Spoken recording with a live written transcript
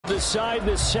decide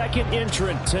the second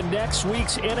entrant to next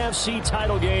week's NFC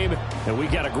title game, and we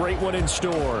got a great one in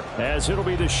store, as it'll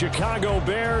be the Chicago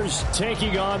Bears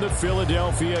taking on the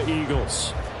Philadelphia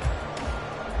Eagles.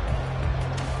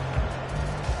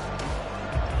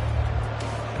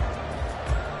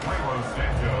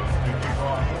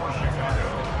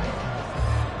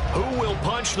 Who will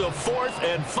punch the fourth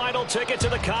and final ticket to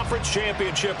the conference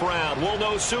championship round? We'll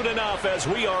know soon enough as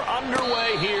we are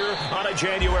underway here on a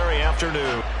January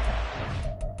afternoon.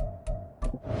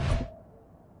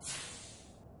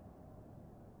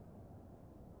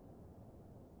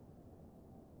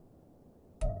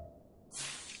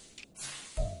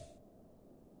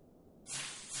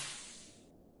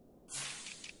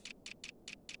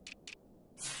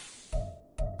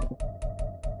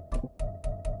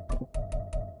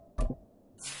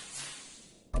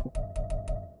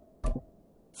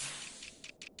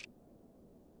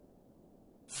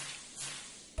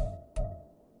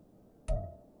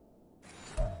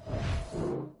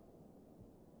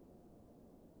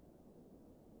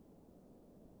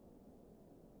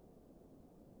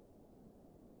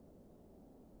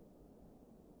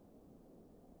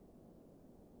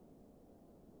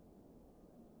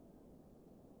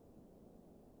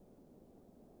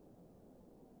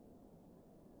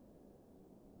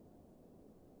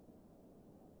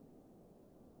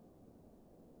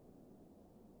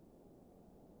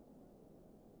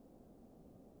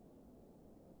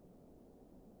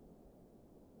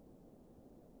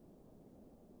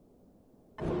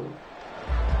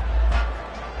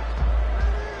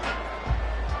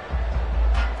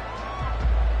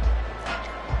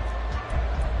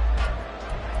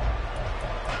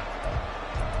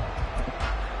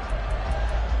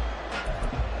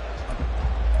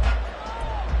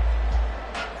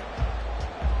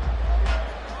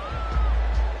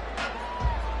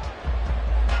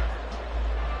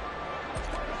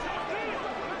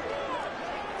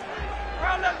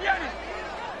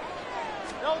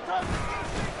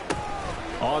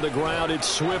 On the ground, it's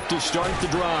Swift to start the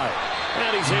drive.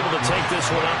 And he's able to take this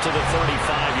one up to the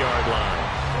 35-yard line.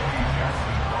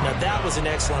 Now, that was an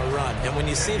excellent run. And when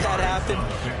you see that happen,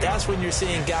 that's when you're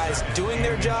seeing guys doing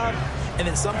their job and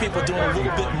then some people doing a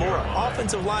little bit more.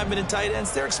 Offensive linemen and tight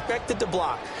ends, they're expected to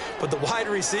block. But the wide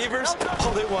receivers,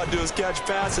 all they want to do is catch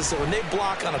passes. So when they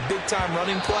block on a big-time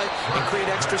running play and create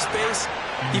extra space,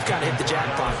 you've got to hit the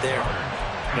jackpot there.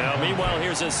 Now, meanwhile,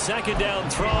 here's a second down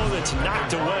throw that's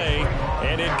knocked away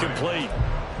and incomplete.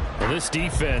 Well, this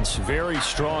defense very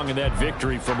strong in that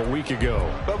victory from a week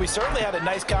ago. But we certainly had a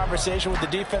nice conversation with the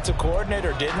defensive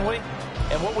coordinator, didn't we?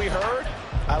 And what we heard,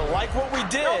 I like what we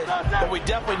did, but we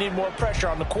definitely need more pressure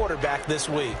on the quarterback this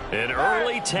week. An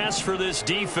early test for this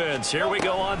defense. Here we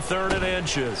go on 3rd and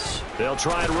inches. They'll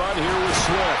try and run here with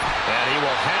Swift. And he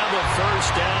will have a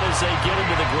first down as they get him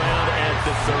to the ground at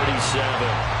the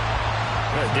 37.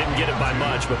 Didn't get it by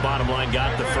much, but bottom line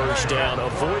got the first down.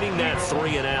 Avoiding that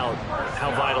 3 and out,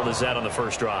 how vital is that on the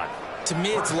first drive? To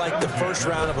me, it's like the first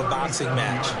round of a boxing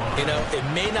match. You know, it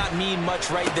may not mean much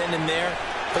right then and there,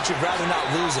 but you'd rather not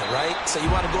lose it, right? So you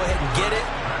want to go ahead and get it,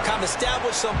 kind of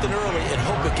establish something early, and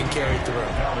hope it can carry through.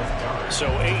 So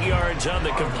 8 yards on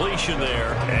the completion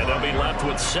there, and they'll be left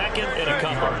with second and a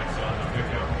couple.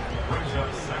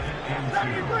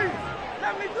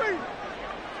 73.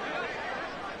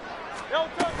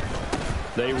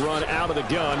 They run out of the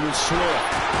gun with Swift.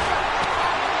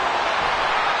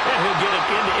 And he'll get it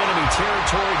into enemy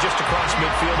territory just across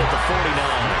midfield at the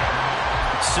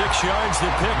 49. 6 yards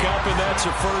to pick up, and that's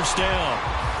a first down.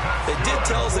 They did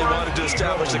tell us they wanted to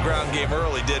establish the ground game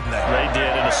early, didn't they? They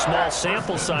did, in a small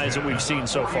sample size that we've seen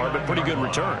so far, but pretty good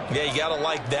return. Yeah, you got to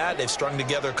like that. They've strung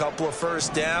together a couple of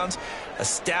first downs,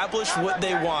 established what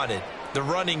they wanted, the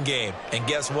running game. And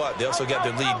guess what? They also got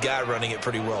their lead guy running it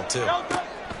pretty well, too.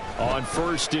 On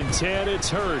 1st and 10, it's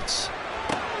Hurts.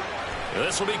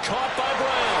 This will be caught by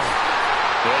Brown.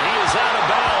 And he is out of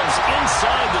bounds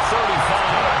inside the 35.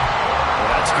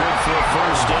 Well, that's good for a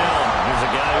first down. Here's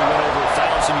a guy who went over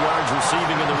 1,000 yards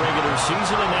receiving in the regular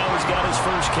season, and now he's got his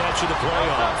first catch of the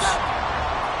playoffs.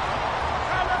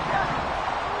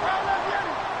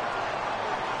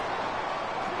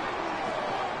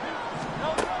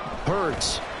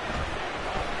 Hurts.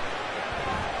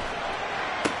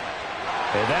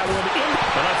 And that one in,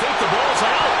 and I think the ball's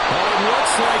out. Well, it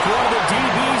looks like one of the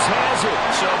DBs has it.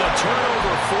 So the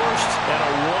turnover forced, and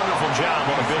a wonderful job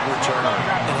on a big return.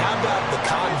 And how about the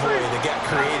convoy that got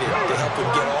created to help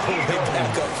him get all the way back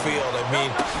upfield? I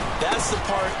mean, that's the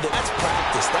part that's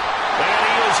practice. And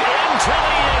he is into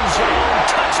the end zone.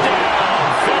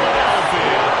 Touchdown,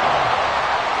 Philadelphia.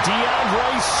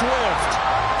 DeAndre Swift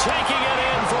taking it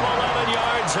in from 11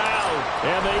 yards one's out.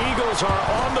 And the Eagles are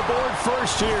on the board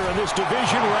first here in this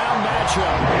division round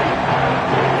matchup.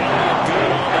 Elliott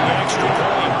good on the extra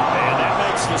point. And that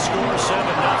makes the score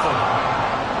 7-0.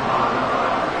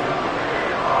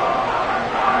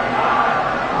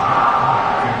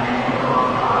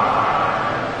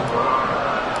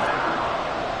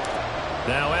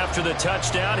 Now after the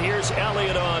touchdown, here's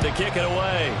Elliott on to kick it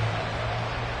away.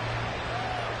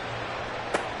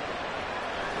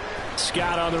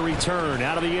 Scott on the return,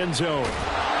 out of the end zone.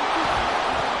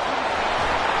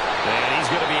 And he's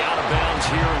going to be out of bounds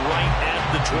here right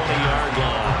at the 20-yard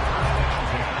line.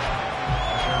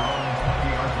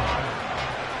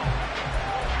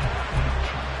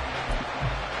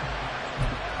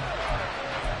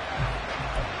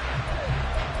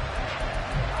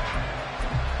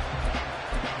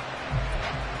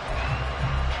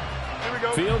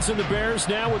 Fields and the Bears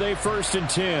now with a 1st and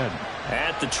 10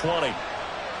 at the 20.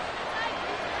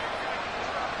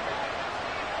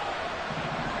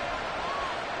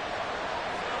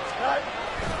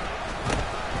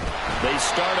 They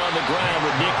start on the ground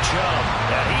with Nick Chubb.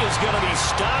 And he is going to be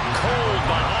stopped cold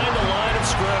behind the line of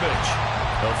scrimmage.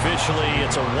 Officially,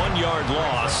 it's a 1-yard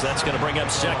loss. That's going to bring up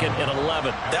 2nd and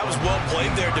 11. That was well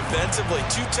played there defensively.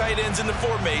 2 tight ends in the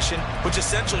formation, which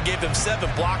essentially gave them 7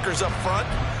 blockers up front.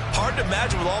 Hard to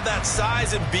imagine with all that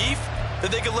size and beef that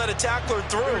they could let a tackler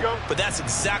through. But that's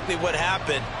exactly what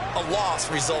happened. A loss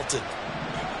resulted.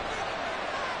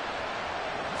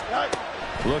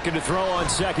 Looking to throw on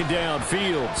 2nd down,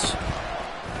 Fields.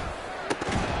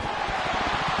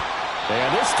 And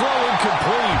this throw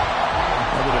incomplete.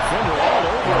 And the defender all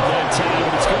over him that time,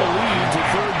 but it's going to lead to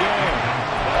 3rd down.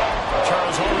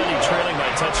 Charles, already trailing by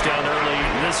touchdown early.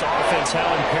 This offense, how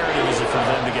imperative is it for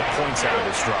them to get points out of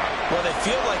this drive? Well, they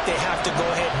feel like they have to go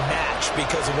ahead and match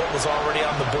because of what was already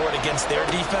on the board against their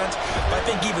defense. But I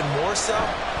think even more so,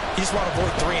 you just want to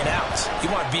avoid 3 and outs.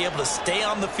 You want to be able to stay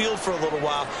on the field for a little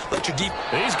while. Let your defense.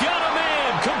 He's got a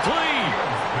man complete.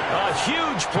 A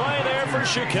huge play there for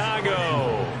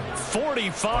Chicago.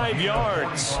 45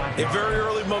 yards. A very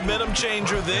early momentum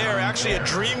changer there. Actually a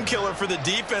dream killer for the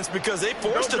defense because they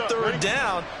forced a 3rd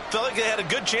down. Felt like they had a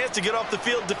good chance to get off the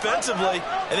field defensively,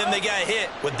 and then they got hit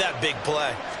with that big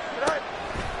play.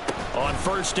 On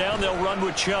 1st down, they'll run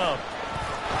with Chubb.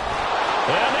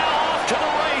 And now off to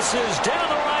the races down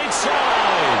the right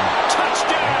side.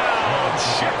 Touchdown,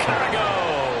 Chicago.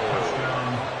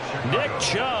 Nick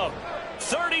Chubb,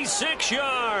 36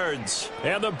 yards.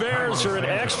 And the Bears are an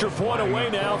extra point away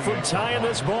now from tying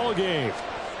this ball game.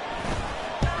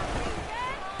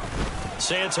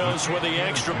 Santos with the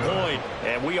extra point,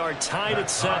 and we are tied at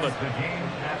 7.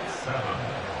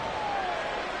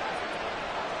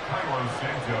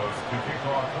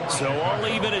 So all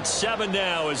even at 7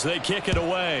 now as they kick it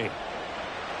away.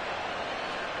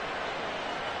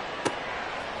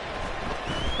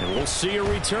 And we'll see a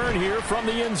return here from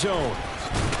the end zone.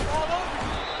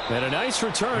 And a nice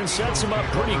return sets him up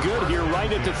pretty good here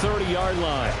right at the 30-yard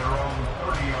line.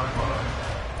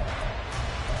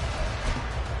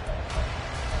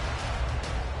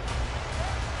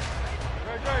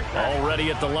 Already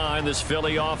at the line, this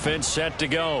Philly offense set to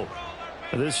go.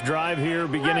 This drive here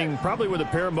beginning probably with a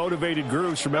pair of motivated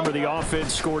groups. Remember, the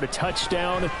offense scored a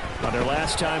touchdown on their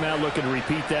last time out. Looking to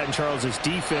repeat that in Charles's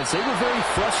defense. They were very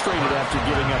frustrated after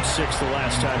giving up 6 the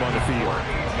last time on the field.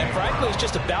 And frankly, it's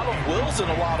just a battle of wills in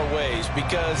a lot of ways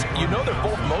because you know they're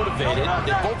both motivated.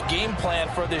 They both game plan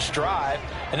for this drive,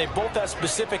 and they both have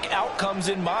specific outcomes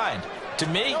in mind. To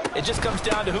me, it just comes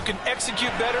down to who can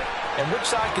execute better and which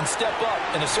side can step up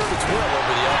and assert its will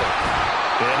over the other.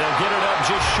 And they'll get it up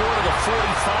just short of the 45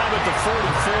 at the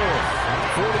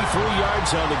 44. 43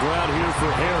 yards on the ground here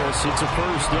for Harris. It's a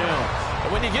 1st down.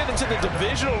 And when you get into the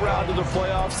divisional round of the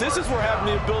playoffs, this is where having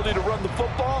the ability to run the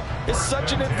football is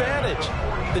such an advantage.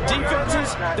 The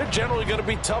defenses, they're generally going to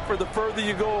be tougher the further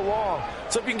you go along.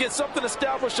 So if you can get something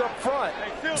established up front,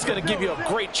 it's going to give you a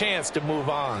great chance to move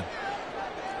on.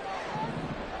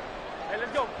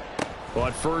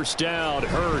 On 1st down,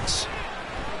 Hurts.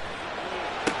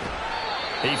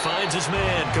 He finds his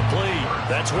man complete.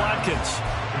 That's Watkins.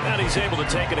 And he's able to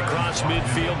take it across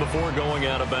midfield before going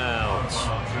out of bounds.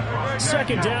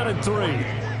 2nd down and 3.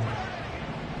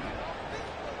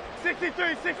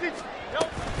 63, 62.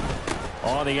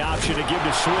 On the option to give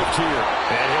to Swift here.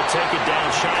 And he'll take it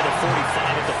down shy of the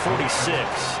 45 at the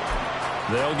 46.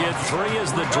 They'll get 3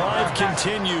 as the drive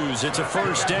continues. It's a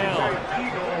 1st down.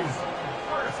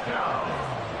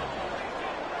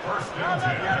 First down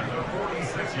at the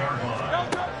 46-yard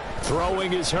line.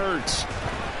 Throwing is Hurts.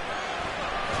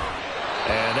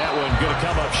 And that one going to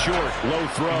come up short. Low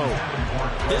throw.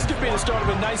 This could be the start of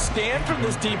a nice stand from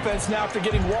this defense now after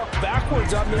getting walked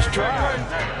backwards on this drive.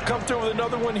 Come through with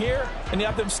another one here, and you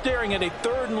have them staring at a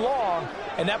 3rd and long,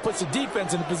 and that puts the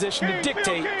defense in a position to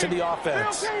dictate to the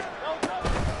offense.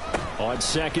 On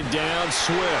 2nd down,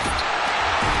 Swift.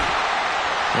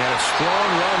 And a strong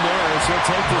run there as he'll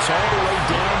take this all the way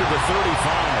down to the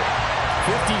 35.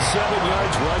 57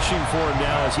 yards rushing for him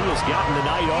now as he has gotten the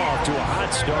night off to a hot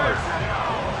start.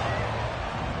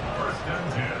 First and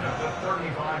 10 at the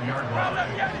 35-yard line.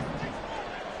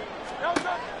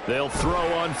 They'll throw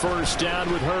on 1st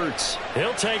down with Hurts.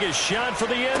 He'll take a shot for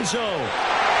the end zone.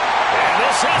 And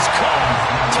this is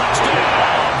caught.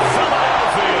 Touchdown,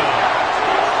 Philadelphia.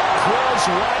 Quez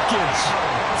Watkins,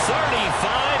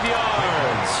 35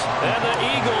 yards. And the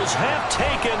Eagles have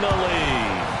taken the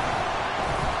lead.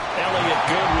 Elliott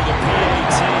good with a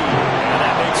PAT, and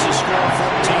that makes the score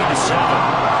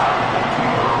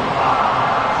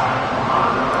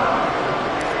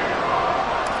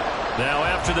 14-7. Now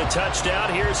after the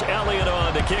touchdown, here's Elliott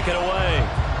on to kick it away.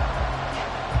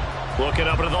 Looking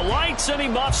up into the lights, and he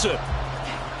muffs it.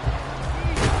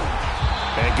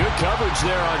 And good coverage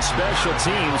there on special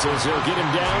teams as they'll get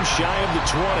him down shy of the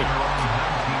 20.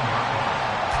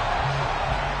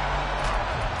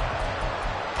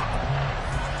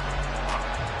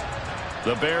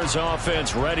 The Bears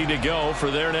offense ready to go for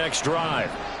their next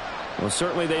drive. Well,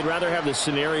 certainly they'd rather have the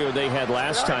scenario they had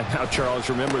last time. Now, Charles,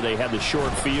 remember they had the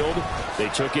short field. They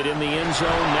took it in the end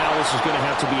zone. Now this is going to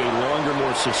have to be a longer,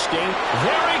 more sustained.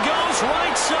 There he goes,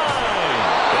 right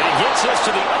side. And he gets us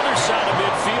to the other side of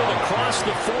midfield across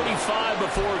the 45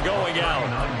 before going out.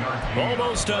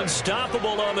 Almost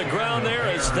unstoppable on the ground there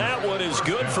as that one is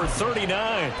good for 39.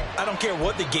 I don't care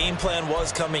what the game plan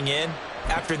was coming in.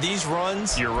 After these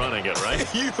runs, you're running it, right?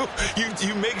 you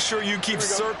make sure you keep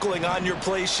circling on your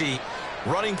play sheet,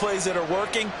 running plays that are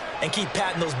working, and keep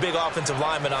patting those big offensive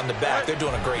linemen on the back. They're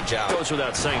doing a great job. Goes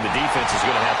without saying the defense is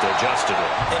going to have to adjust to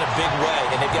it. In a big way,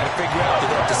 and they've got to figure out, do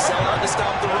they have to sell out to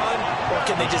stop the run, or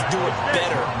can they just do it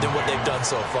better than what they've done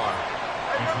so far?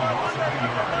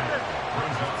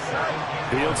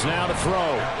 Fields now to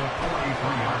throw.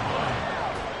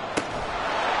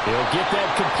 He'll get that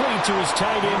complete to his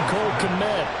tight end, Cole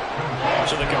Kmet.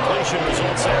 So the completion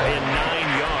results there in 9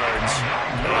 yards.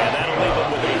 And that'll leave him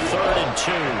with a 3rd and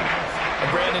 2. And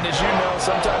Brandon, as you know,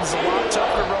 sometimes it's a lot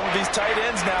tougher to run with these tight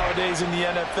ends nowadays in the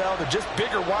NFL. They're just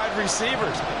bigger wide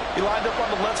receivers. He lined up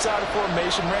on the left side of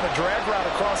formation, ran a drag route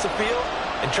across the field,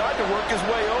 and tried to work his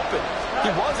way open. He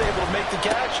was able to make the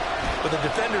catch, but the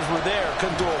defenders were there,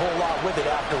 couldn't do a whole lot with it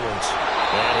afterwards.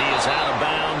 And he is out of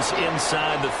bounds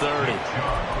inside the 30.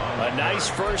 A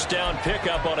nice 1st down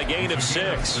pickup on a gain of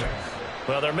 6.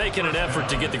 Well, they're making an effort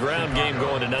to get the ground game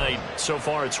going tonight. So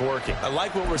far, it's working. I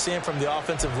like what we're seeing from the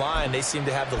offensive line. They seem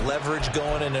to have the leverage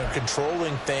going and they're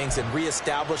controlling things and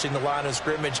reestablishing the line of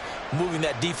scrimmage, moving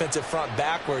that defensive front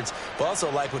backwards, but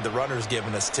also like what the runner's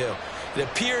giving us, too. It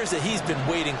appears that he's been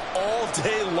waiting all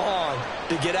day long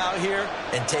to get out here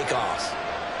and take off.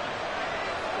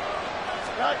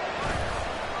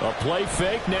 A play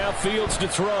fake, now Fields to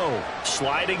throw.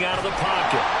 Sliding out of the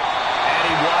pocket. And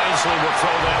he wisely will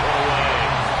throw that one away.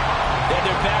 Yeah,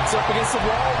 their backs up against the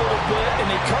wall a little bit, and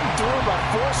they come through by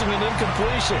forcing an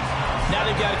incompletion. Now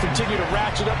they've got to continue to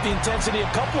ratchet up the intensity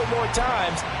a couple of more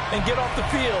times and get off the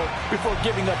field before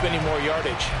giving up any more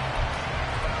yardage.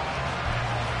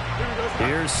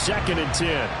 Here's 2nd and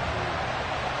 10.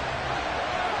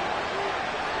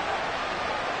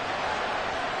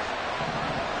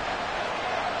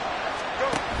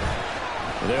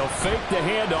 They'll fake the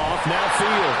handoff. Now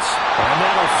Fields. And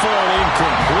that'll fall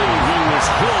incomplete. He was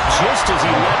hit just as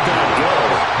he let that go.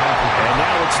 And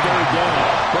now it's 3rd down.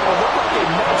 Well, it looked like they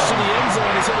marched to the end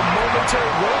zone. He's hit a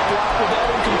momentary roadblock with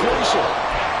that incompletion.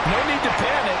 No need to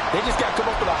panic. They just got to come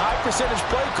up with a high percentage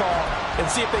play call and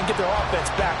see if they can get their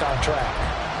offense back on track.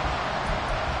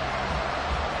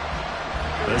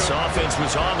 This offense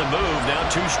was on the move. Now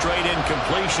 2 straight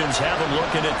incompletions have them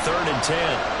looking at 3rd and 10.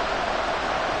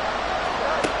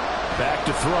 Back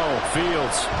to throw.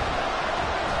 Fields.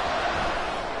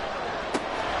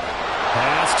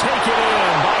 Pass taken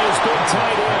in by his big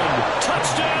tight end.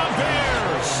 Touchdown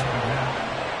Bears.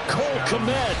 Cole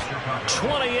Kmet,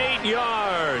 28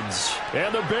 yards.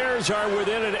 And the Bears are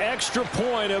within an extra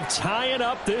point of tying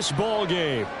up this ball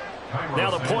game. Now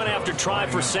the point after try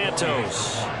for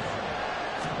Santos.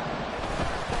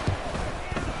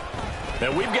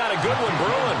 And we've got a good one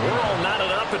brewing. We're all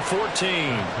knotted up at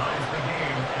 14.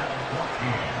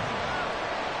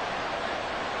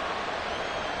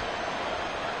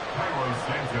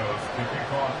 Santos to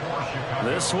kick off for Chicago.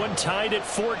 This one tied at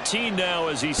 14 now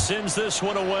as he sends this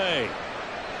one away.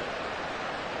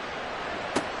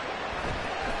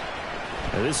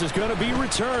 And this is going to be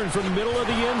returned from the middle of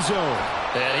the end zone.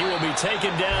 And he will be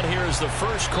taken down here as the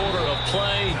first quarter of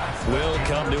play will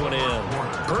come to an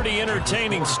end. Pretty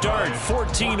entertaining start.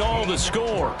 14-all the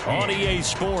score on EA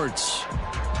Sports.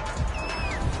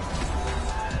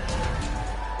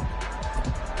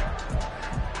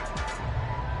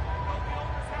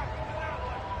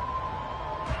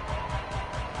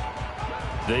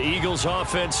 The Eagles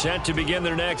offense set to begin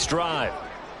their next drive.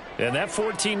 And that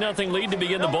 14-0 lead to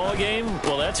begin the ball game,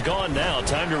 well, that's gone now.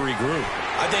 Time to regroup.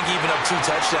 I think even up 2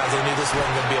 touchdowns, they knew this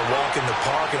wasn't going to be a walk in the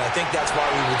park, and I think that's why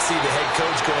we would see the head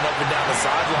coach going up and down the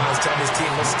sidelines telling his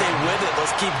team, let's stay with it,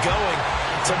 let's keep going.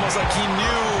 It's almost like he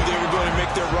knew they were going to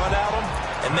make their run at him,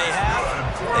 and they have.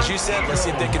 As you said, let's see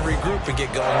if they can regroup and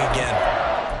get going again.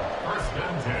 First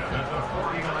and 10 at the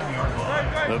 49-yard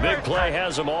line. The big play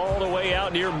has them all the way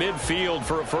out near midfield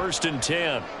for a 1st and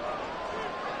 10.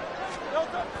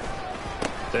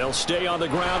 They'll stay on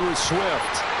the ground with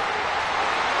Swift.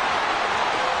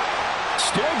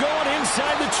 Still going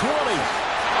inside the 20.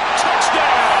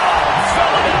 Touchdown!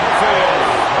 Philadelphia!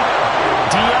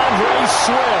 DeAndre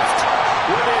Swift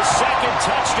with his second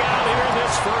touchdown here in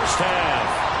this first half.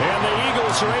 And the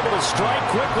Eagles are able to strike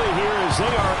quickly here as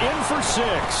they are in for 6.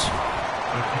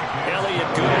 Elliott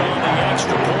good on the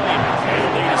extra point. And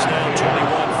the lead is now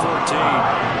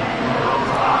 21-14.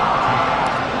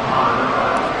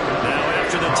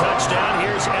 The touchdown,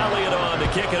 here's Elliott on to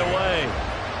kick it away.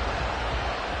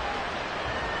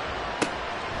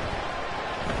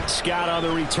 Scott on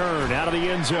the return out of the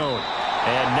end zone.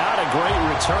 And not a great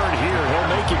return here.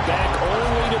 He'll make it back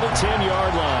only to the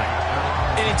 10-yard line.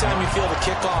 Anytime you feel the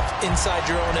kickoff inside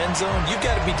your own end zone, you've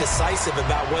got to be decisive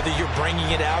about whether you're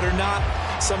bringing it out or not.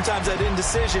 Sometimes that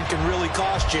indecision can really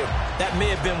cost you. That may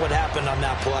have been what happened on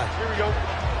that play. Here we go.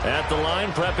 At the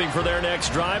line, prepping for their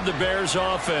next drive, the Bears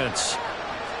offense.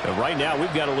 Right now,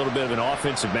 we've got a little bit of an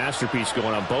offensive masterpiece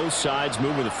going on both sides,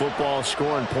 moving the football,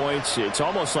 scoring points. It's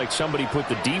almost like somebody put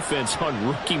the defense on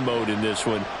rookie mode in this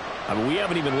one. I mean, we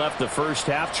haven't even left the first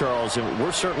half, Charles, and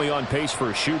we're certainly on pace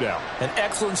for a shootout. An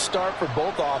excellent start for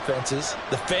both offenses.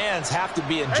 The fans have to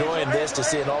be enjoying this to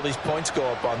seeing all these points go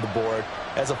up on the board.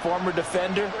 As a former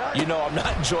defender, you know I'm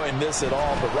not enjoying this at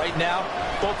all. But right now,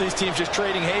 both these teams just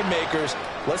trading haymakers.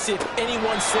 Let's see if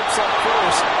anyone slips up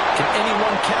first. Can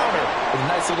anyone counter with a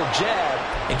nice little jab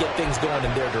and get things going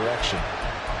in their direction?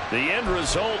 The end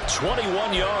result,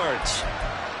 21 yards.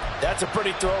 That's a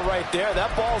pretty throw right there.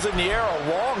 That ball's in the air a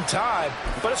long time,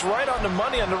 but it's right on the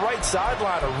money on the right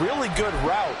sideline. A really good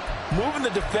route. Moving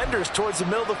the defenders towards the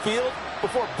middle of the field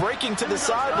before breaking to the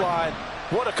sideline.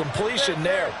 What a completion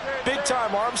there.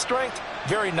 Big-time arm strength.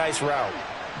 Very nice route.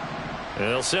 And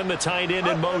they'll send the tight end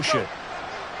in motion.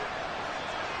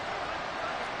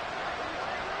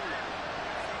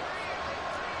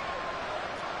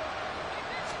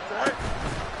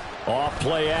 Off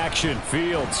play action,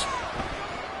 Fields.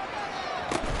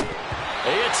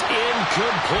 It's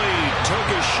incomplete. Took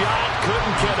a shot,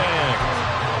 couldn't connect.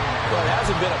 Well, it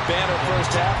hasn't been a banner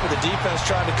first half for the defense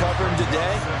trying to cover him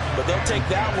today, but they'll take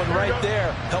that one right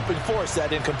there, helping force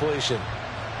that incompletion.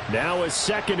 Now a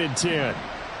 2nd and 10.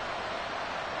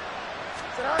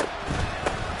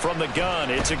 From the gun,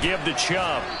 it's a give to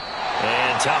Chubb.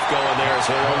 And tough going there as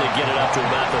he'll only get it up to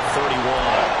about the 31.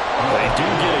 They do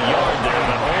get a yard there,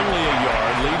 but only a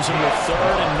yard. Leaves him with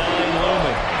 3rd and 9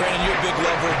 looming. Brandon, you're a big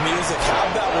lover of music. How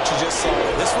about what you just saw?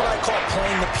 This is what I call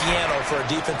playing the piano for a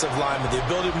defensive lineman. The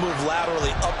ability to move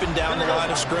laterally up and down the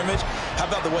line of scrimmage. How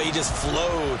about the way he just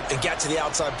flowed and got to the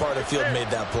outside part of the field and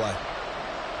made that play?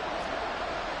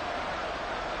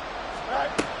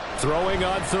 Throwing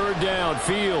on 3rd down,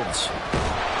 Fields.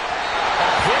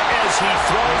 Hit as he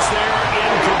throws there,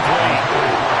 incomplete.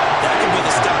 That could be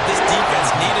the stop this defense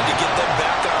needed to get them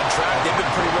back on track. They've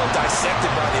been pretty well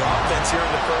dissected by the offense here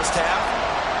in the first half.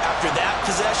 After that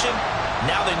possession,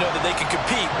 now they know that they can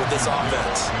compete with this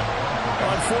offense.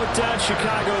 On 4th down,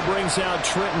 Chicago brings out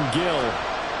Trenton Gill.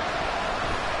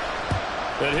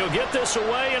 And he'll get this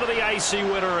away into the icy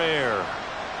winter air.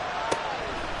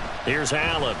 Here's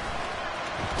Allen.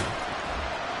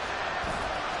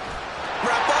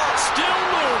 Still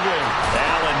moving.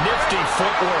 Allen, nifty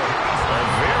footwork. A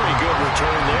very good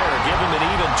return there. Give him an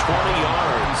even 20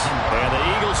 yards. And the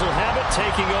Eagles will have it,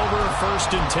 taking over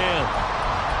 1st and 10.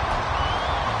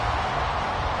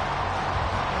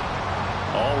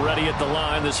 Already at the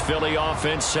line, this Philly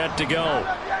offense set to go.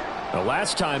 The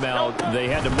last time out, they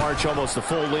had to march almost the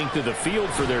full length of the field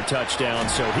for their touchdown.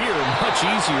 So here, much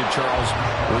easier, Charles,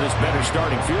 with this better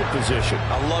starting field position.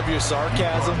 I love your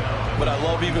sarcasm, but I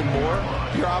love even more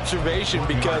your observation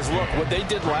because, look, what they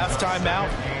did last time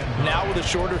out, now with a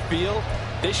shorter field,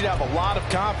 they should have a lot of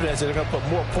confidence that they're going to put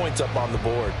more points up on the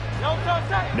board.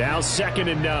 Now 2nd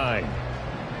and 9.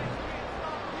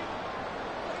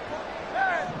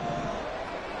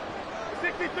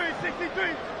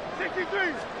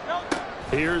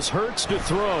 Here's Hurts to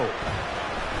throw. Got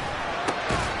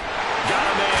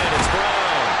a man. It's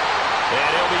Brown.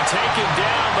 And he'll be taken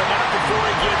down, but not before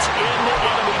he gets into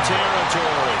enemy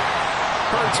territory.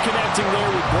 Hurts connecting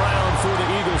there with Brown for the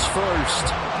Eagles first.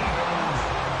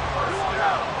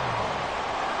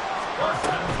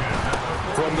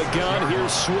 From the gun,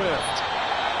 here's Swift.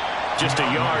 Just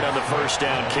a yard on the first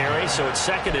down carry, so it's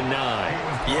 2nd and 9.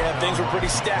 Yeah, things were pretty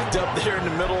stacked up there in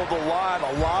the middle of the line.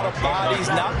 A lot of bodies,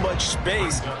 not much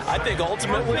space. I think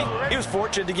ultimately he was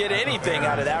fortunate to get anything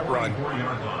out of that run.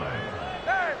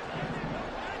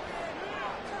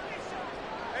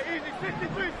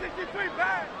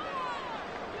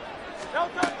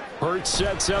 Hurts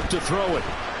sets up to throw it.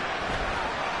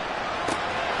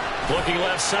 Looking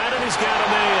left side, and he's got a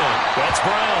man. That's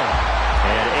Brown.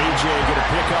 And A.J. going to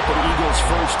pick up an Eagles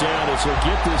first down as he'll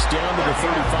get this down to the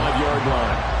 35-yard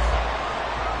line.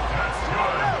 That's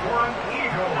good for an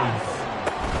Eagles.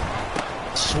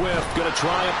 Swift going to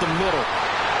try up the middle.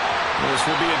 This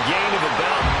will be a gain of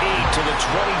about 8 to the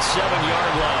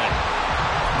 27-yard line.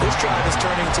 This drive is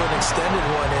turning to an extended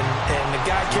one, and the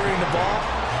guy carrying the ball,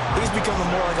 he's becoming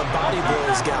more like a body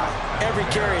blows guy. Every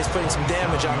carry is putting some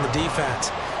damage on the defense.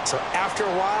 So after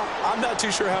a while, I'm not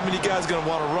too sure how many guys are going to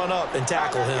want to run up and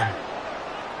tackle him.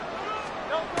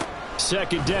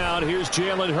 2nd down, here's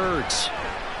Jalen Hurts.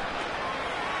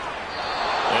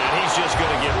 And he's just going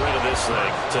to get rid of this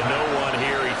thing. To no one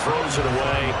here, he throws it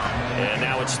away, and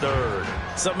now it's 3rd.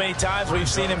 So many times we've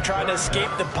seen him try to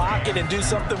escape the pocket and do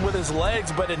something with his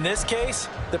legs, but in this case,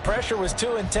 the pressure was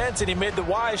too intense, and he made the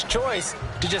wise choice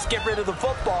to just get rid of the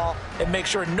football and make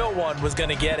sure no one was going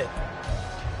to get it.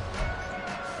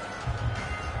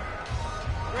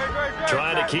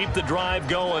 Trying to keep the drive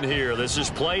going here. This is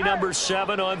play number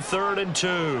 7 on 3rd and 2.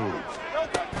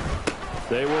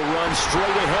 They will run straight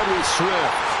ahead with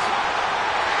Swift.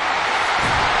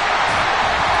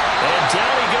 And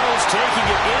down he goes, taking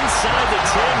it inside the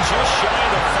 10, just shy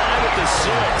of the 5 at the 6.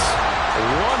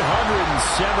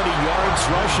 170 yards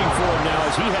rushing for him now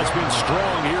as he has been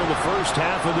strong here in the first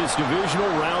half of this divisional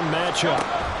round matchup.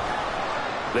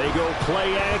 They go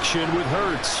play action with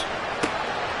Hurts.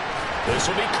 This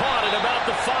will be caught at about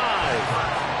the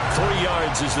 5. 3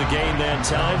 yards is the gain that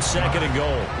time. 2nd and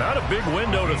goal. Not a big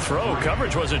window to throw.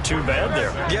 Coverage wasn't too bad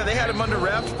there. Yeah, they had him under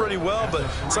wraps pretty well, but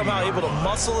somehow able to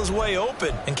muscle his way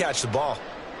open and catch the ball.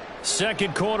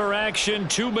 2nd quarter action.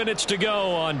 2 minutes to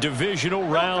go on divisional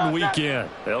round weekend.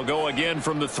 They'll go again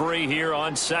from the 3 here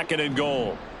on 2nd and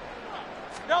goal.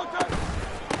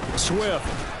 Swift.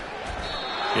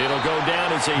 It'll go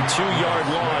down as a 2-yard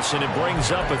loss, and it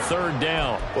brings up a 3rd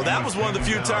down. Well, that was one of the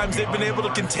few times they've been able to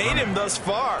contain him thus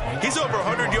far. He's over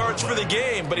 100 yards for the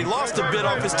game, but he lost a bit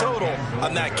off his total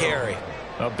on that carry.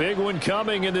 A big one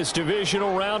coming in this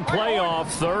divisional round playoff.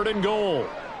 3rd and goal.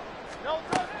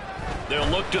 They'll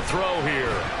look to throw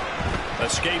here.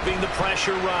 Escaping the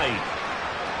pressure right.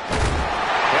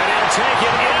 And he'll take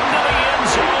it into the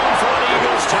end zone for an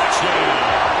Eagles touchdown.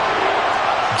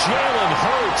 Jalen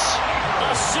Hurts.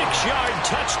 A 6-yard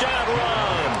touchdown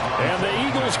run. And the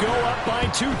Eagles go up by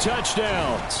 2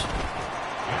 touchdowns.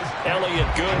 Elliott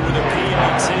good with a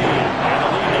PAT. And a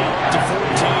lead out to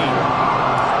 14.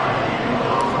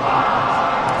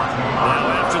 Now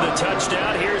after the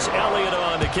touchdown, here's Elliott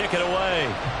on to kick it away.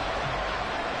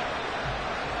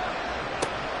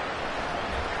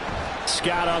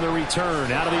 Scott on the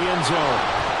return out of the end zone.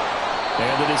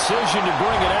 And the decision to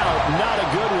bring it out, not a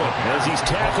good one, as he's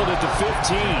tackled at the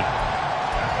 15.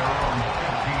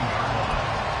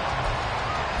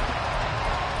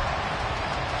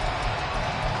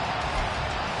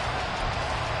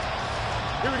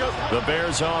 The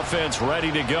Bears offense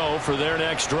ready to go for their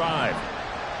next drive.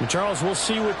 And Charles, we'll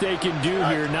see what they can do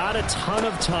here. Not a ton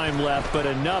of time left, but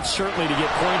enough certainly to get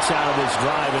points out of this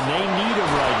drive, and they need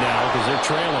them right now because they're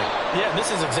trailing. Yeah,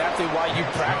 this is exactly why you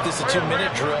practice a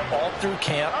 2-minute drill all through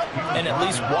camp and at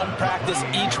least one practice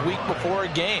each week before a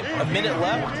game. A minute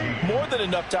left, more than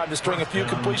enough time to string a few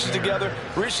completions together,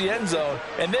 reach the end zone,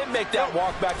 and then make that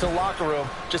walk back to the locker room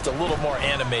just a little more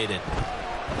animated.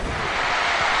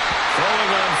 Throwing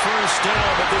throwing on first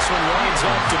down, but this one winds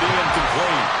up to be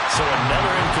incomplete. So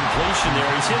another incompletion there.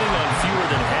 He's hitting on fewer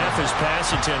than half his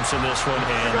pass attempts in this one,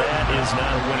 and that is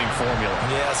not a winning formula.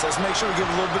 Yes, let's make sure we give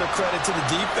a little bit of credit to the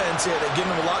defense here. They're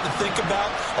giving him a lot to think about,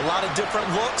 a lot of different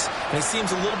looks, and he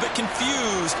seems a little bit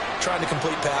confused trying to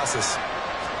complete passes.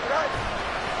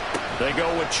 They go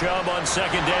with Chubb on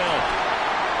second down.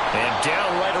 And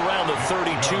down right around the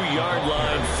 32-yard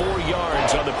line, 4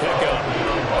 yards on the pickup.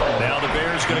 Now the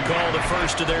Bears going to call the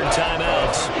first of their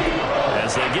timeouts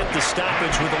as they get the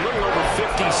stoppage with a little over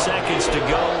 50 seconds to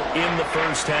go in the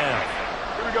first half.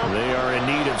 They are in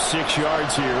need of 6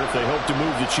 yards here if they hope to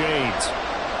move the chains.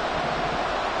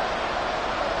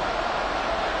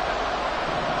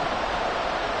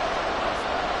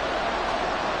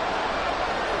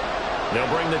 They'll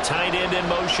bring the tight end in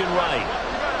motion right.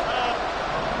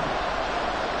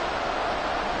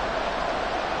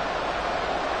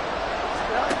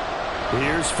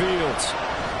 Here's Fields.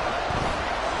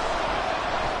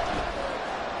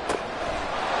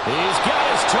 He's got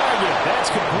his target.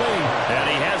 That's complete. And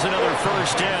he has another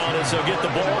first down as they'll get the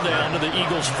ball down to the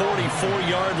Eagles'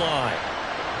 44-yard line.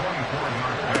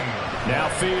 Now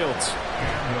Fields.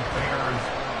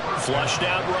 Flushed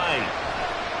out right.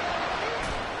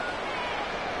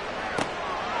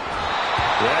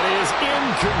 That is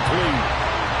incomplete.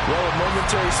 Well, a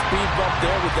momentary speed bump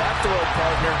there with that throw,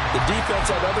 partner. The defense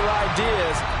had other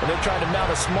ideas, and they're trying to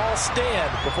mount a small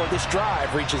stand before this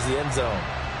drive reaches the end zone.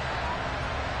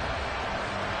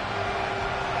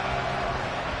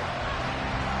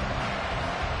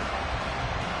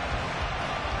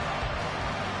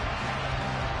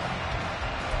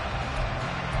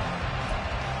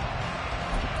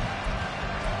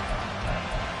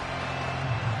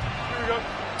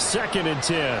 Second and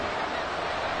 10.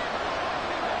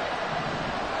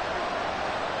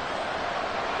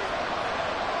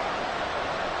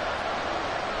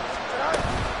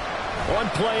 On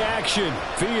play action,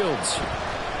 Fields. And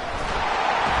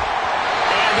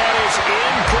that is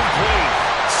incomplete.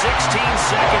 16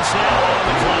 seconds now on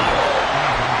the clock.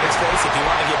 Let's face it, if you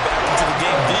want to get back into the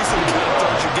game decent,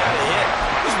 you got to hit.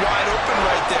 He's wide open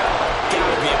right there. Got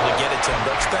to be able to get it to him,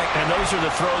 don't you think? And those are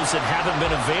the throws that haven't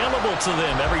been available to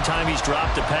them every time he's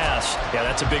dropped a pass. Yeah,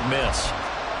 that's a big miss.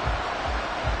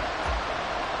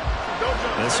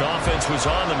 This offense was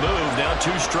on the move. Now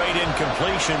 2 straight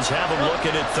incompletions have them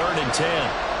looking at 3rd and 10.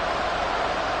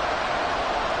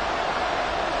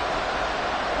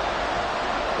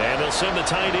 And they'll send the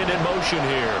tight end in motion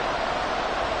here.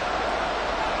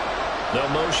 They'll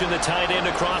motion the tight end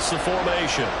across the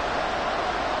formation.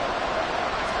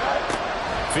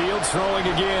 Fields throwing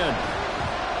again.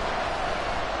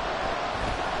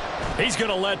 He's going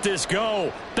to let this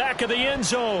go. Back of the end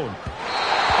zone.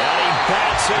 And he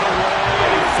bats it away,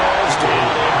 and he falls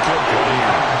down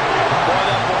incomplete. Boy,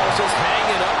 that ball's just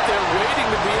hanging up there waiting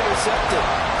to be intercepted.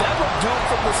 That looked doomed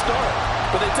from the start.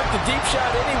 But they took the deep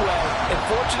shot anyway, and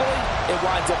fortunately, it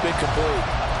winds up incomplete.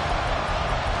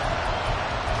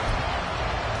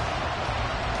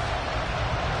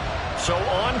 So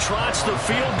on trots the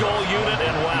field goal unit,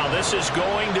 and wow, this is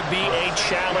going to be a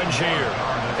challenge here.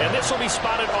 And this will be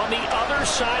spotted on the other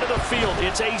side of the field.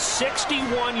 It's a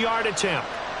 61-yard attempt.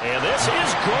 And this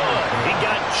is good. He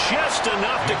got just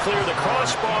enough to clear the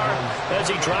crossbar as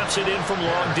he drops it in from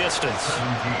long distance.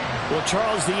 Well,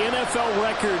 Charles, the NFL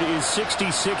record is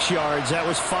 66 yards. That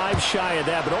was 5 shy of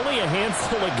that, but only a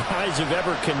handful of guys have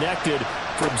ever connected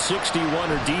from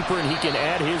 61 or deeper, and he can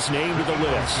add his name to the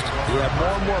list. Yeah, more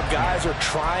and more guys are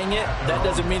trying it. That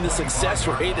doesn't mean the success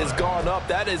rate has gone up.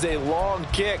 That is a long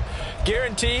kick.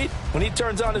 Guaranteed, when he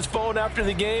turns on his phone after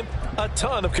the game, a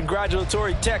ton of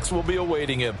congratulatory texts will be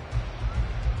awaiting him.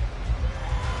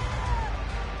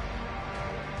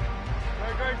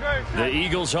 The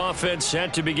Eagles offense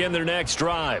set to begin their next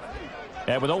drive.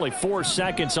 And with only 4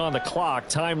 seconds on the clock,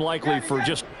 time likely for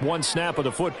just 1 snap of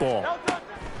the football.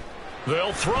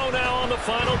 They'll throw now on the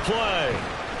final play.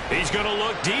 He's going to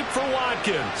look deep for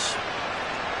Watkins.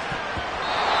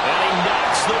 And he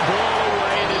knocks the ball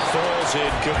away, and it falls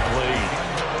incomplete.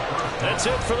 That's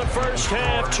it for the first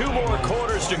half. 2 more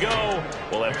quarters to go.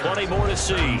 We'll have plenty more to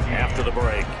see after the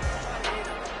break.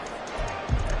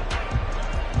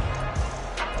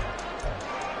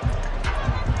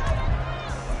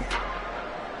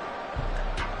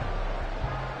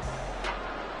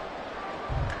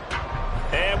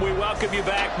 And we welcome you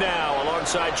back now.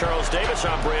 Alongside Charles Davis,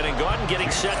 I'm Brandon Gaudin,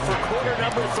 getting set for quarter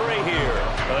number 3 here.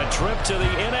 A trip to the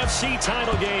NFC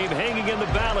title game hanging in the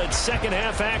balance. Second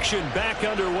half action back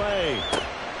underway.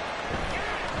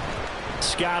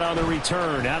 Scott on the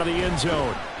return out of the end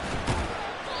zone.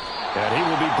 And he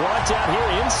will be brought down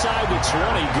here inside the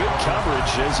 20. Good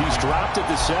coverage as he's dropped at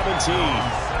the 17.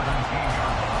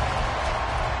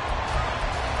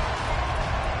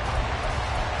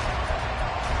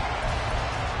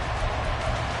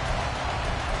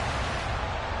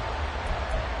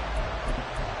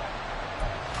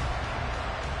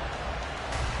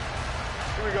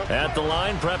 At the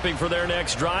line, prepping for their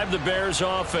next drive, the Bears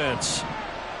offense.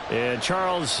 And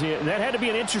Charles, that had to be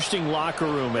an interesting locker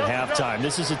room at halftime.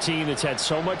 This is a team that's had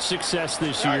so much success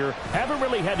this year. Haven't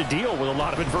really had to deal with a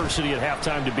lot of adversity at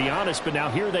halftime, to be honest. But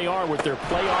now here they are with their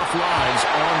playoff lives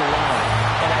on the line.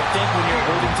 And I think when you're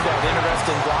alluding to that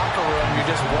interesting locker room,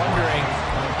 you're just wondering,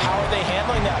 how are they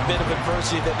handling that bit of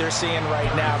adversity that they're seeing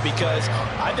right now? Because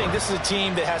I think this is a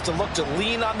team that has to look to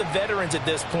lean on the veterans at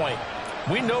this point.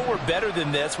 We know we're better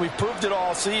than this. We've proved it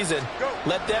all season.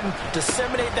 Let them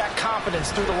disseminate that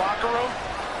confidence through the locker room.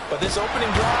 But this opening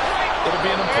drive, it'll be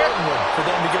an important one for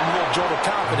them to get a little jolt of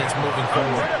confidence moving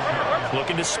forward.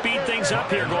 Looking to speed things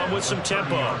up here, going with some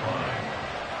tempo.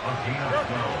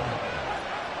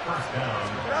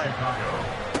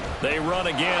 They run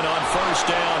again on first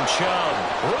down. Chubb.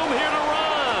 Room here to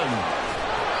run.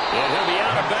 And he'll be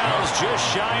out of bounds just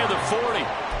shy of the 40.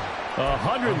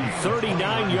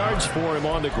 139 yards for him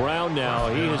on the ground now.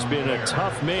 He has been a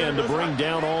tough man to bring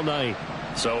down all night.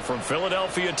 So from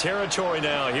Philadelphia territory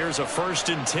now, here's a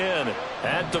 1st and 10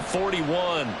 at the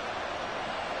 41.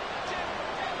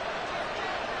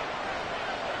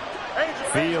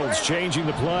 Fields changing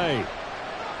the play.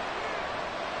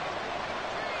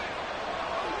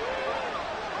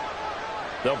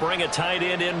 They'll bring a tight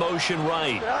end in motion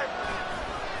right.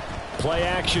 Play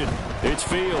action. It's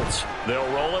Fields. They'll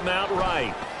roll him out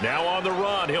right. Now on the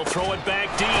run. He'll throw it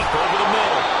back deep over the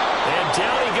middle. And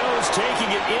down he goes,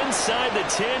 taking it inside the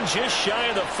 10, just shy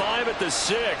of the 5 at the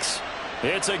 6.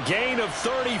 It's a gain of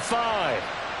 35.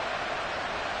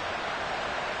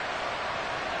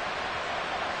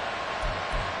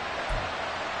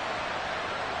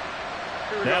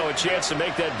 Now a chance to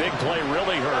make that big play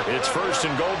really hurt. It's 1st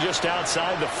and goal just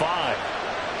outside the 5.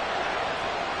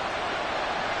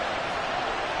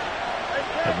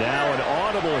 And now an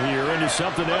audible here into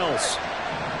something else.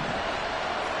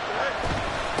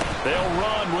 They'll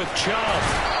run with Chubb.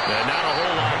 And not a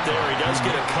whole lot there. He does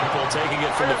get a couple, taking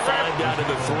it from the 5 down to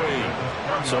the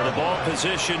 3. So the ball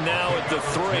position now at the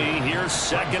 3. Here's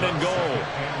 2nd and goal.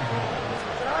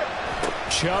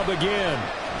 Chubb again.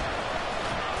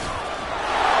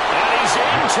 And he's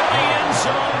into the end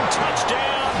zone.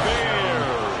 Touchdown,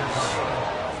 Bears.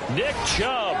 Nick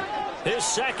Chubb. His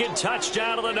 2nd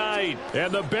touchdown of the night.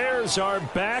 And the Bears are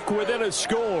back within a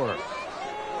score.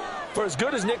 For as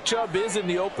good as Nick Chubb is in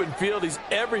the open field, he's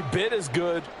every bit as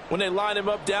good when they line him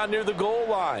up down near the goal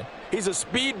line. He's a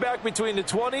speed back between the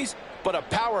 20s, but a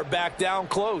power back down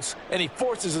close, and he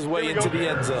forces his way into the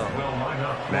end zone.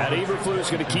 Matt Eberflus is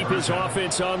going to keep his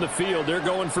offense on the field. They're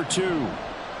going for 2.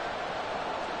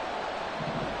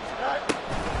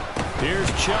 Here's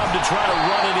Chubb to try to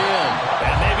run it in.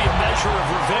 And maybe a measure of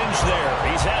revenge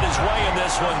there. He's had his way in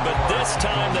this one, but this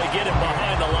time they get him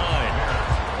behind the line.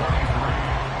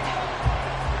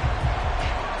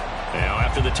 Now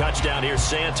after the touchdown, here's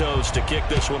Santos to kick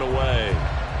this one away.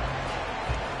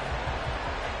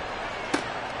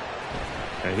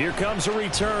 And here comes a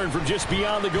return from just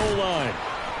beyond the goal line.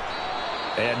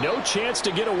 And no chance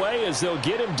to get away as they'll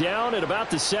get him down at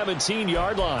about the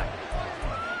 17-yard line.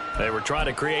 They were trying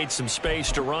to create some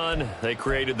space to run. They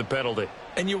created the penalty.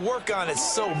 And you work on it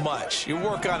so much. You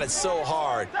work on it so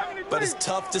hard. But it's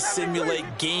tough to simulate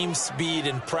game speed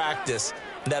in practice.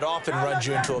 And that often runs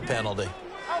you into a penalty.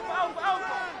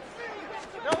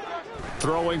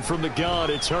 Throwing from the gun,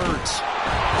 it's Hurts.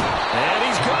 And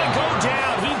he's going to go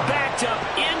down. He backed up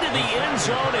into the end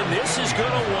zone, and this is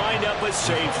going to wind up a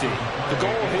safety. The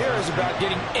goal here is about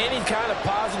getting any kind of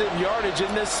positive yardage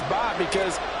in this spot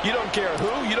because you don't care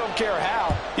who, you don't care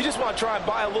how. You just want to try and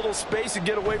buy a little space and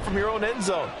get away from your own end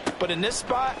zone. But in this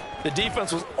spot, the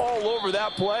defense was all over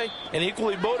that play and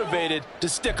equally motivated to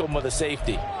stick them with a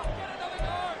safety.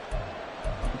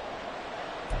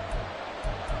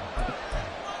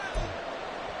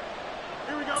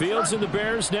 Fields and the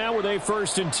Bears now with a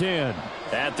 1st and 10.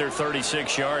 At their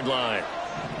 36-yard line.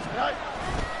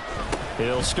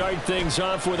 He'll start things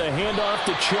off with a handoff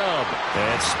to Chubb.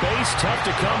 And space tough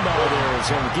to come by there as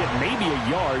he'll get maybe a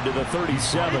yard to the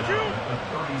 37.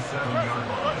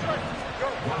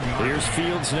 Here's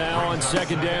Fields now on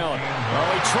 2nd down. Oh,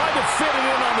 he tried to fit it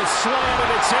in on the slant, and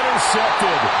it's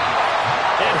intercepted.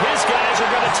 And his guys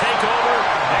are going to take over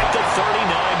at the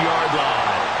 39-yard line.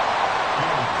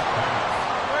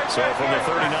 So from the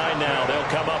 39 now, they'll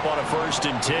come up on a 1st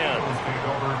and 10.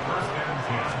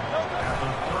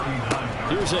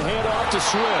 Here's a handoff to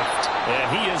Swift.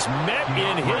 And he is met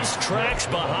in his tracks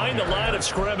behind the line of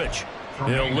scrimmage.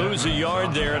 He'll lose a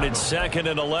yard there, and it's 2nd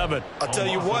and 11. I'll tell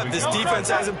you what, this defense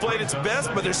hasn't played its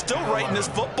best, but they're still right in this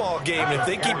football game. And if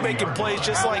they keep making plays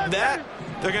just like that,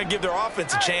 they're going to give their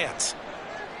offense a chance.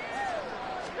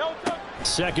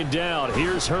 2nd down.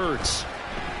 Here's Hurts.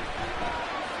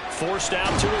 Forced out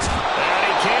to his, and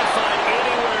he can't find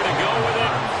anywhere to go with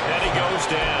it, and he goes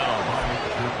down.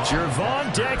 Gervon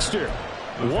Dexter.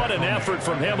 What an effort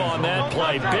from him on that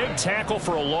play. Big tackle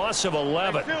for a loss of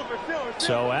 11.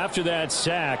 So after that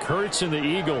sack, Hurts and the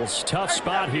Eagles, tough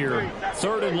spot here.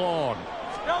 3rd and long.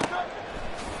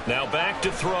 Now back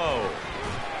to throw.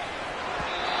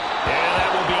 And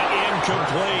that will be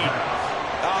incomplete.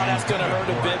 Oh, that's going to hurt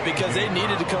a bit because they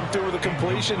needed to come through with a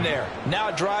completion there. Now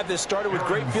a drive that started with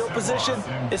great field position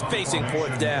is facing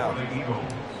 4th down.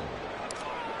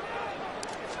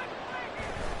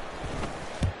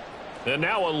 And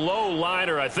now a low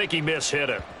liner. I think he mishit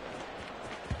it.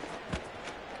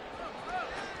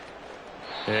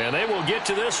 And they will get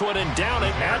to this one and down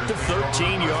it at the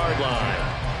 13-yard line.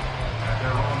 At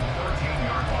their own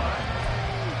 13-yard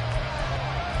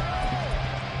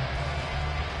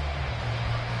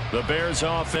line. The Bears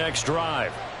off next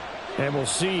drive. And we'll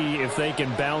see if they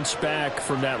can bounce back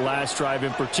from that last drive.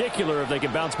 In particular, if they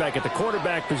can bounce back at the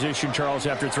quarterback position, Charles,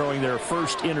 after throwing their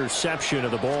first interception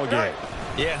of the ball game.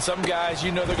 Yeah, and some guys,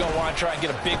 you know they're going to want to try and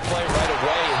get a big play right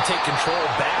away and take control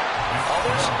back.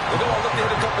 Others, they're going to look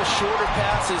at a couple shorter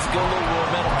passes, get a little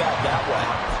momentum back that way.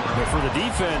 But for the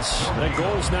defense, that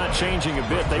goal's not changing a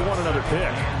bit. They want another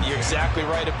pick. You're exactly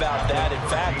right about that. In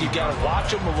fact, you got to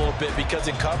watch them a little bit because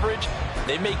in coverage,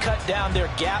 they may cut down their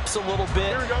gaps a little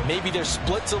bit, maybe their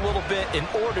splits a little bit in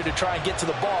order to try and get to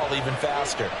the ball even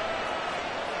faster.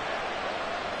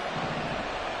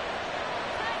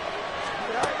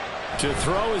 To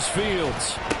throw is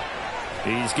Fields.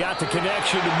 He's got the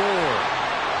connection to Moore.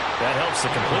 That helps the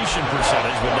completion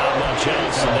percentage, but not much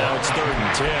else, and now it's 3rd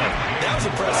and 10. That was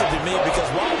impressive to me because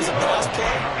while it was a pass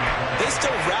play, they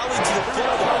still rallied to the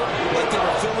football like they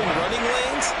were filling running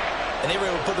lanes, and they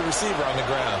were able to put the receiver on the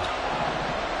ground.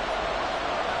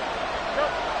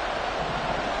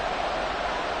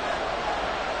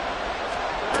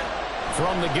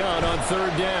 From the gun on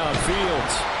 3rd down,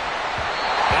 Fields.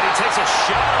 And he takes a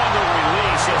shot on the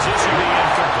release as this will be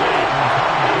incomplete.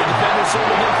 The defender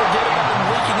certainly didn't forget about him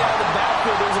leaking out of the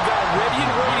backfield. There was a guy ready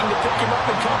and waiting to pick him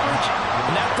up in coverage,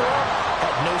 and that throw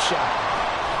had no shot.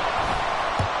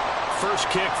 First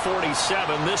kick, 47.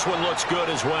 This one looks good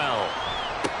as well.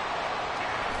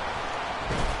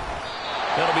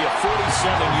 That'll be a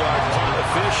 47-yard punt,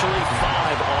 officially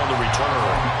 5 on the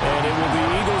return. And it will be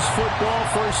Eagles football,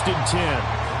 1st and 10.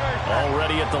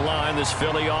 Already at the line, this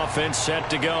Philly offense set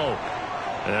to go.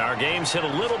 And our game's hit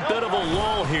a little bit of a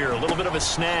lull here, a little bit of a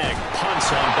snag. Punts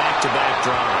on back-to-back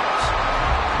drives.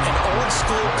 And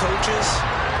old-school coaches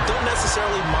don't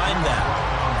necessarily mind that.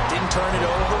 Didn't turn it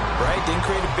over, right? Didn't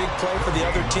create a big play for the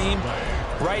other team.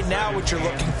 Right now, what you're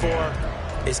looking for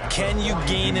is can you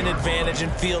gain an advantage in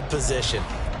field position?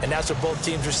 And that's what both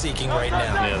teams are seeking right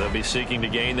now. Yeah, they'll be seeking to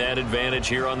gain that advantage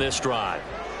here on this drive.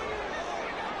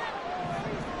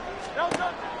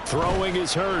 Throwing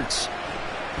is Hurts.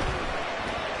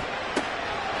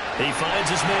 He finds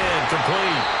his man,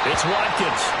 complete. It's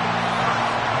Watkins.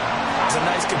 It's a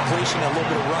nice completion, a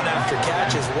little bit of run after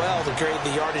catch as well to create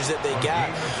the yardage that they got.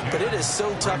 But it is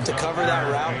so tough to cover that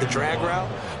route, the drag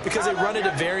route, because they run it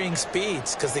at varying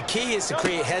speeds. Because the key is to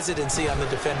create hesitancy on the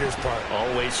defender's part.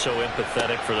 Always so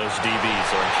empathetic for those DBs,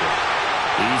 aren't you?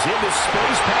 He's into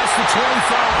space past the 25.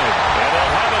 And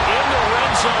they'll have it in the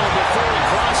red zone before he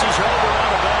crosses over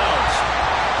out of bounds.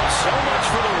 So much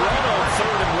for the run on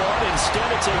 3rd and 1.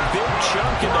 Instead, it's a big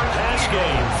chunk in the pass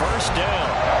game. 1st down.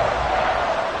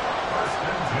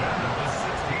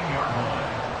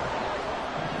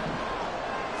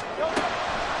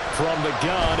 From the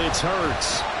gun, it's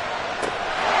Hurts.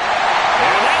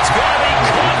 And that's going to be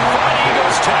caught for an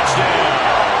Eagles touchdown.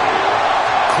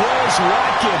 Quez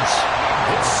Watkins.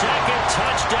 His 2nd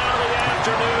touchdown of the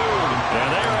afternoon. And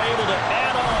they're able to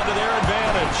add on to their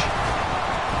advantage.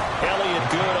 Elliott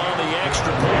good on the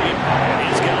extra point. And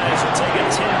his guys will take a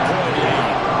 10-point lead.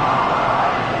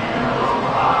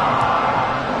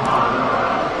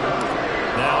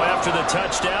 Now after the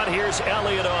touchdown, here's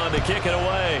Elliott on to kick it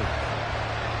away.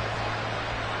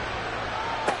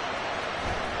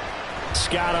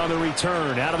 Scott on the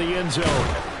return, out of the end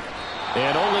zone.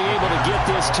 And only able to get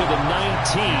this to the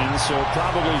 19, so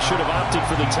probably should have opted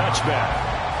for the touchback.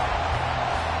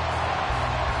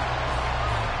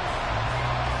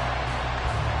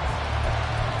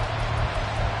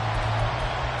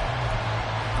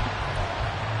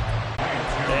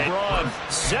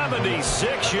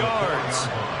 76 yards.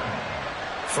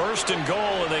 First and goal,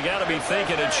 and they got to be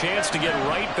thinking a chance to get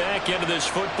right back into this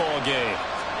football game.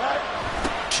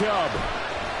 Chubb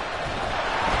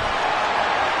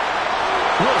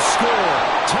will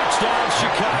score. Touchdown,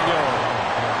 Chicago.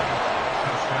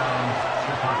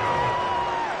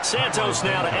 Santos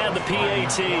now to add the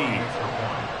PAT.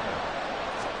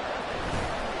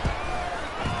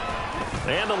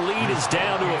 And the lead is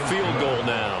down to a field goal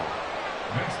now.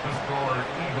 Makes the score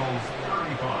Eagles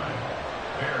 35,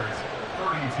 Bears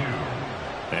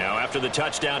 32. Now after the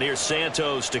touchdown, here's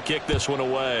Santos to kick this one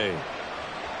away.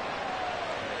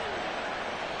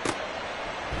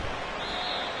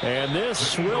 And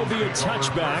this will be a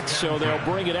touchback, so they'll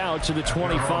bring it out to the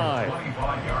 25.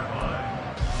 25-yard line.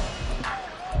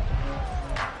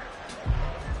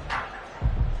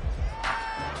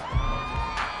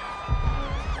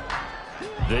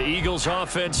 The Eagles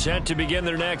offense set to begin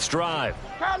their next drive.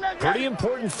 Pretty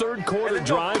important third quarter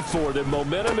drive for them.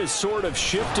 Momentum has sort of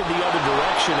shifted the other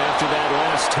direction after that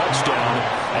last touchdown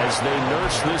as they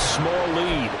nurse this small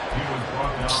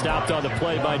lead. Stopped on the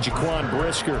play by Jaquan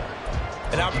Brisker.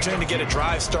 An opportunity to get a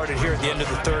drive started here at the end of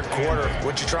the third quarter.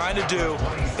 What you're trying to do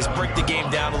is break the game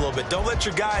down a little bit. Don't let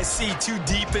your guys see too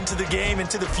deep into the game,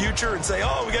 into the future, and say,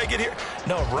 oh, we got to get here.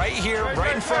 No, right here,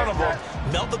 right in front of them,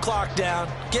 melt the clock down,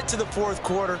 get to the fourth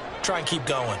quarter, try and keep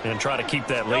going. And try to keep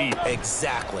that lead.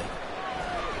 Exactly.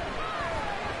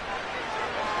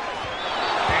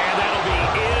 And that'll be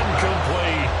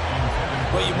incomplete.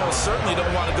 Well, you most certainly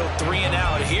don't want to go 3 and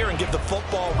out here and give the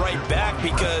football right back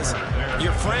because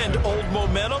your friend, Old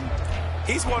Momentum,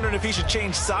 he's wondering if he should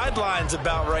change sidelines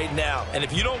about right now. And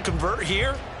if you don't convert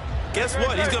here, guess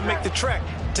what? He's going to make the trek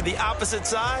to the opposite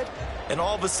side, and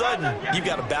all of a sudden, you've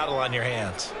got a battle on your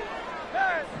hands.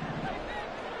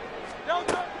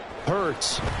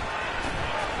 Hurts.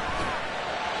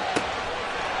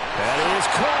 That is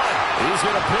caught. He's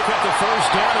going to pick up the first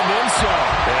down and then some.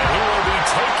 And he will be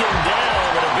taken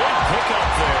down, but a big pickup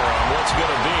there on what's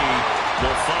going to be the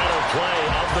final play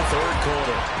of the third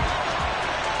quarter.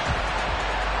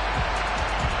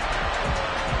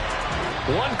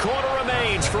 One quarter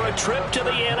remains for a trip to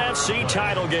the NFC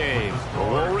title game.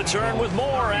 We'll return with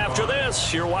more after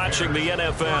this. You're watching the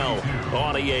NFL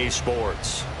on EA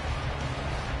Sports.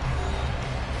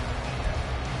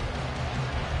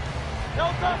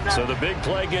 So the big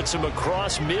play gets him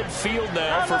across midfield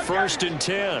now for 1st and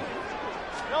 10.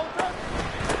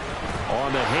 On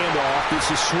the handoff, this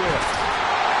is Swift.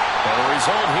 And the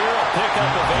result here, a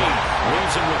pickup of 8.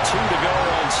 Leaves him with 2 to go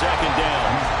on 2nd down.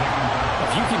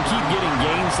 If you can keep getting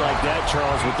gains like that,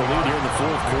 Charles, with the lead here in the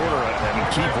fourth quarter, I mean,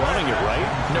 keep running it, right?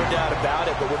 No doubt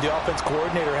about it, but what the offense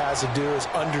coordinator has to do is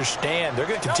understand. They're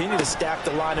going to continue to stack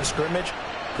the line of scrimmage.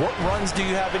 What runs do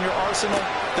you have in your arsenal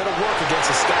that'll work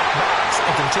against a stacked box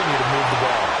and continue to move the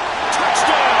ball?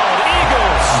 Touchdown,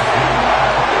 Eagles!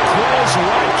 Quez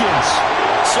Watkins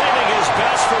saving his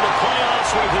best for the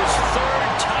playoffs with his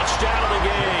 3rd touchdown of the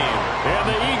game. And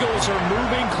the Eagles are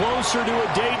moving closer to a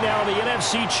date now in the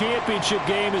NFC Championship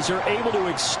game as they're able to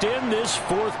extend this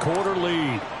fourth quarter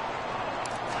lead.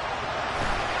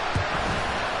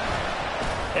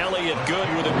 Elliott good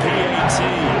with a PAT.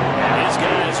 And his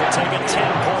guys will take a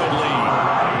 10-point lead.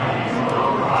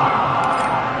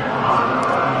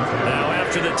 Now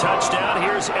after the touchdown,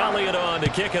 here's Elliott on to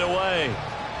kick it away.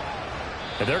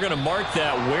 And they're going to mark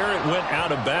that where it went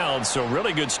out of bounds. So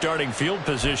really good starting field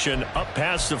position up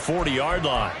past the 40-yard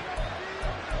line.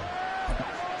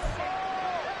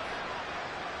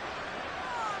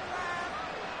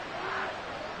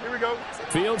 Here we go.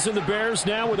 Fields and the Bears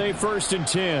now with a 1st and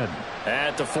 10.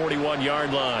 At the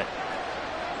 41-yard line.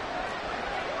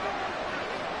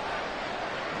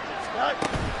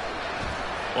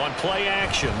 On play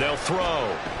action, they'll throw.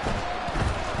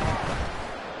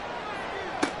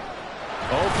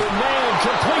 Open man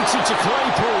completes it to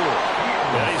Claypool.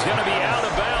 And he's going to be out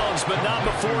of bounds, but not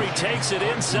before he takes it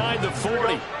inside the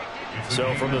 40.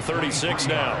 So from the 36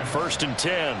 now, 1st and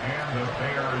 10. And the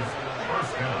Bears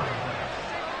first down.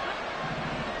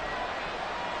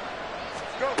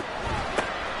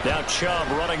 Now Chubb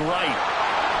running right.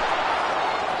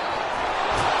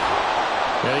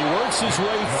 And he works his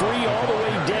way free all the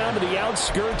way down to the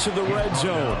outskirts of the red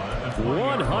zone.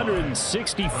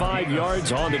 165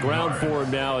 yards on the ground for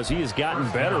him now as he has gotten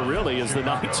better, really, as the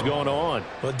night's gone on.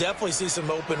 We'll definitely see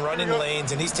some open running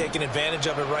lanes, and he's taking advantage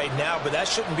of it right now, but that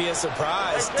shouldn't be a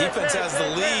surprise. Defense has the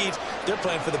lead. They're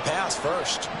playing for the pass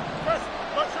first.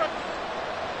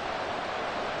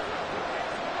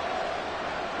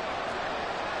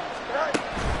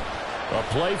 A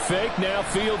play fake, now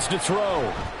Fields to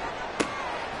throw.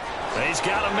 He's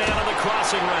got a man on the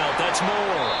crossing route. That's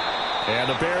Moore. And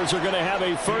the Bears are going to have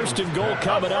a 1st and goal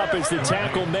coming up as the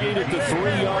tackle made at the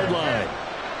 3-yard line.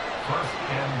 1st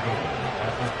and goal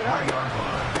at the 3-yard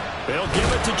line. They'll give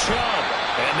it to Chubb.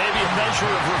 And maybe a measure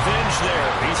of revenge there.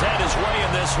 He's had his way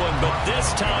in this one, but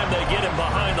this time they get him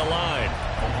behind the line.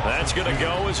 That's going to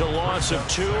go as a loss of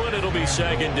 2, and it'll be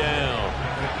 2nd down.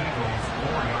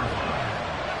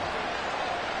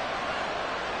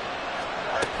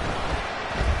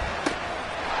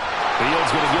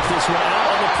 Fields going to get this one out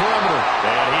on the perimeter.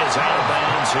 And he is out of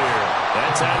bounds here.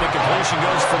 That time the completion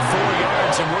goes for 4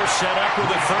 yards, and we're set up with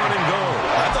a 3rd and goal.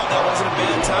 I thought that wasn't a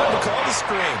bad time to call the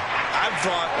screen. I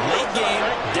thought late game,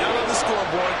 down on the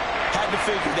scoreboard, had to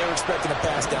figure they were expecting a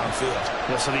pass downfield.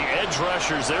 Yeah, so the edge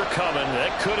rushers, they're coming.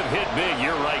 That could have hit big.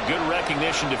 You're right. Good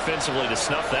recognition defensively to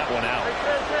snuff that one out.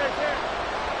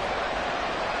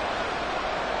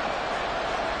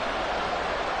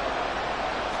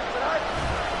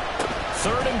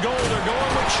 3rd and goal. They're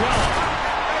going with Chubb.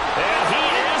 And he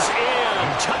is in.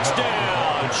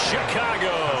 Touchdown,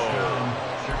 Chicago.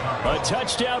 A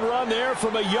touchdown run there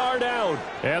from a yard out.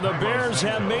 And the Bears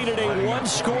have made it a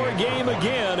one-score game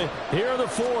again here in the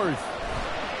 4th.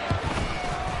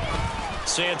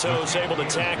 Santos able to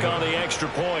tack on the extra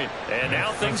point. And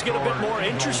now things get a bit more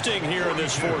interesting here in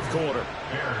this 4th quarter.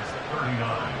 Bears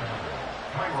 39.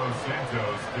 Cairo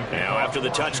Santos. Now after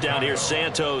the touchdown, here's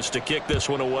Santos to kick this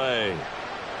one away.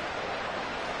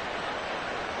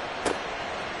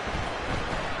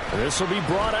 This will be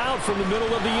brought out from the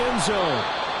middle of the end zone.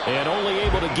 And only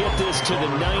able to get this to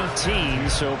the 19,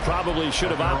 so probably should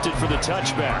have opted for the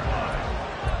touchback.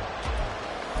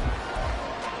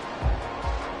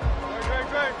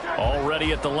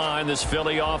 Already at the line, this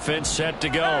Philly offense set to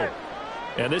go.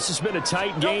 And this has been a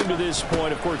tight game to this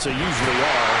point. Of course, they usually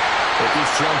are at this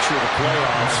juncture of the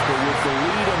playoffs. But with the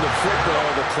lead on the football,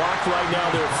 the clock right now,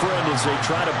 their friend, as they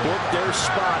try to book their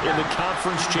spot in the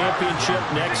conference championship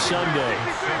next Sunday.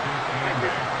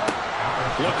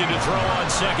 Looking to throw on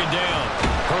 2nd down.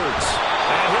 Hurts.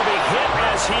 And he'll be hit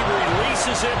as he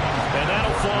releases it, and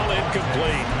that'll fall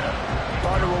incomplete.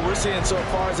 Part of what we're seeing so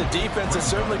far is the defense is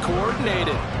certainly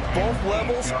coordinated. Both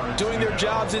levels doing their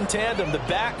jobs in tandem. The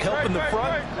back helping the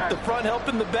front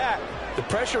helping the back. The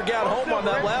pressure got home on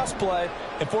that last play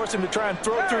and forced him to try and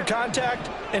throw through contact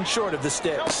and short of the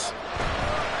sticks.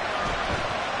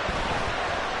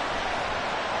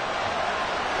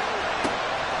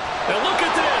 And look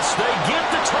at this. They get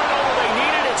the turnover they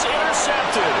needed. It's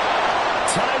intercepted.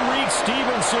 Tyreek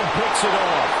Stevenson picks it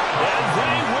off. And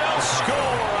they will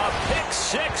score a pick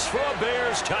 6 for a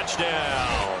Bears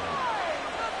touchdown.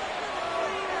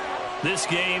 This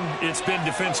game, it's been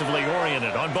defensively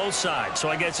oriented on both sides, so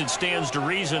I guess it stands to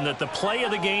reason that the play of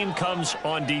the game comes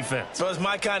on defense. So it's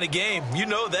my kind of game. You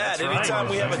know that. That's right. Anytime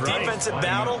we have a That's right. defensive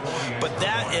battle, but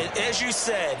that, as you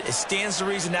said, it stands to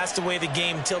reason that's the way the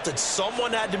game tilted.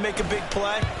 Someone had to make a big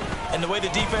play, and the way the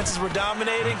defenses were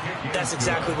dominating, that's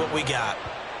exactly what we got.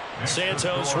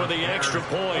 Santos for the extra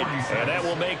point, and that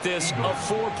will make this a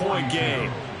 4-point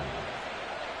game.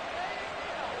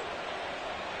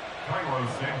 Cairo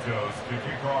Santos to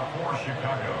kick off for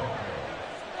Chicago.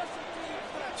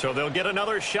 So they'll get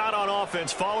another shot on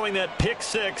offense following that pick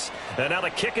 6, and now the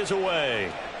kick is away.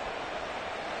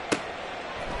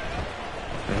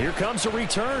 And here comes a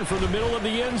return from the middle of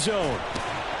the end zone.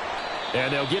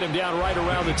 And they'll get him down right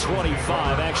around the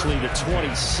 25, actually the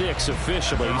 26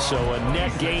 officially, so a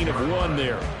net gain of 1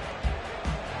 there.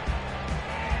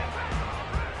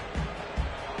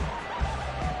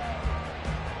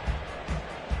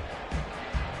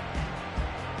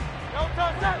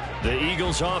 The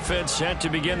Eagles offense set to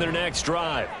begin their next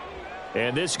drive.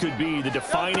 And this could be the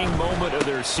defining moment of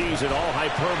their season, all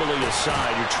hyperbole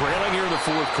aside. You're trailing here in the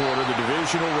 4th quarter, the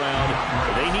divisional round.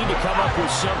 They need to come up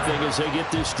with something as they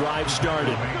get this drive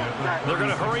started. They're going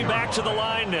to hurry back to the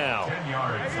line now. 10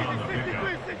 yards on the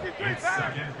pickup. It's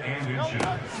 2nd and inches.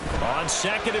 On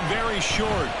 2nd and very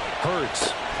short.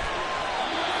 Hurts.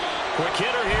 Quick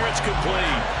hitter here. It's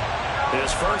complete.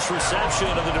 His first reception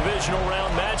of the divisional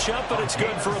round matchup, but it's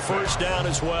good for a 1st down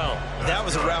as well. That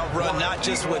was a route run not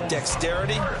just with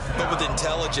dexterity, but with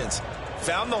intelligence.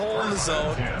 Found the hole in the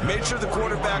zone, made sure the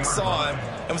quarterback saw him,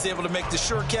 and was able to make the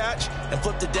sure catch and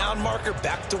flip the down marker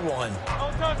back to 1.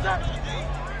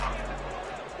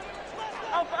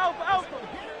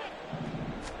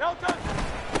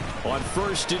 On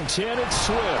 1st and 10, it's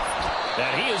Swift.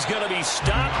 And he is going to be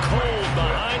stopped cold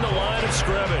behind the line of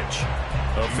scrimmage.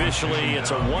 Officially,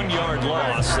 it's a 1-yard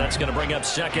loss. That's going to bring up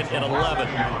 2nd and 11.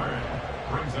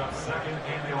 Brings up 2nd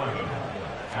and 11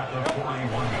 at the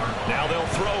 41-yard line. Now they'll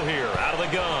throw here out of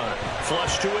the gun.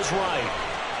 Flush to his right.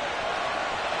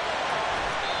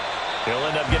 He'll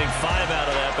end up getting 5 out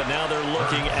of that, but now they're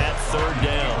looking at 3rd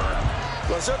down.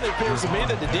 Well, it certainly appears to me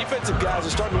that the defensive guys are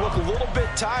starting to look a little bit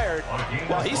tired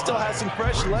while he still has some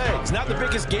fresh legs. Not the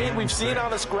biggest gain we've seen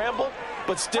on a scramble,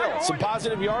 but still some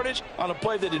positive yardage on a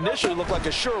play that initially looked like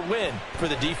a sure win for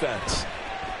the defense.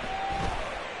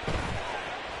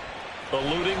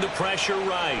 Eluding the pressure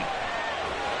right.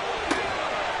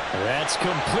 That's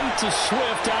complete to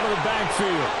Swift out of the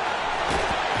backfield.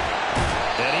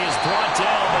 And he is brought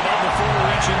down, but not before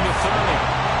reaching the 30.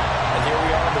 And here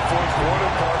we are in the 4th quarter,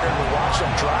 partner, and we watch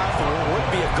them drive for what would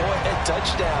be a go-ahead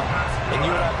touchdown. And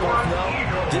you and I both know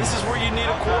this is where you need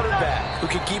a quarterback who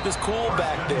can keep his cool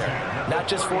back there. Not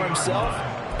just for himself,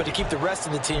 but to keep the rest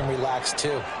of the team relaxed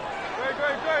too.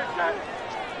 Great.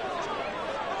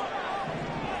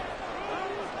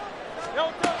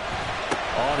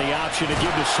 On the option to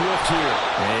give to Swift here.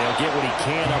 And he'll get what he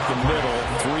can up the middle.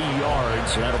 3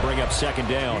 yards. And that'll bring up 2nd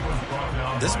down.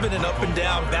 This has been an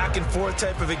up-and-down, back-and-forth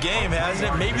type of a game,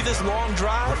 hasn't it? Maybe this long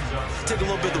drive, take a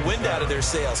little bit of the wind out of their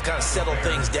sails, kind of settle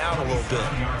things down a little bit.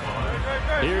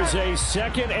 Here's a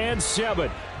 2nd and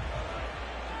 7.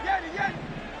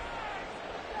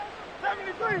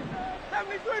 73.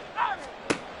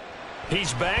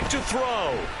 He's back to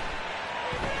throw.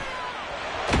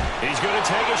 He's going to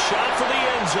take a shot for the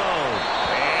end zone.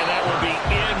 And that will be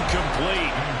incomplete.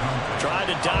 Tried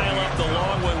to dial up the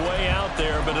long way out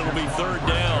there, but it'll be 3rd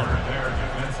down.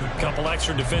 A couple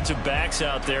extra defensive backs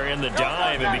out there in the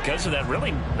dime, and because of that,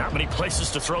 really not many places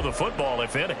to throw the football,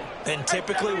 if any. And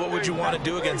typically, what would you want to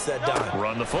do against that dime?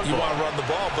 Run the football. You want to run the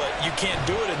ball, but you can't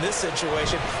do it in this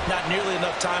situation. Not nearly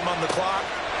enough time on the clock.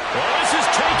 Well, this is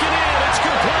taken in. It's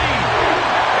complete.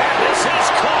 And this is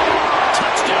caught.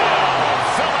 Touchdown,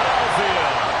 Philadelphia.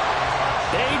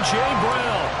 A.J.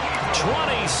 Brown,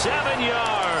 27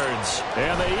 yards.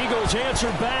 And the Eagles answer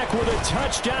back with a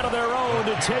touchdown of their own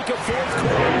to take a 4th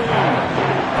quarter lead.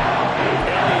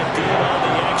 Elliott good on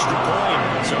the extra point.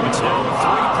 So it's now a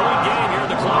 3-point game here in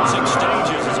the closing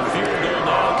stages as a field goal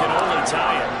now can only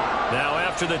tie it. Now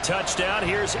after the touchdown,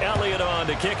 here's Elliott on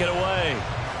to kick it away.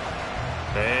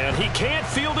 And he can't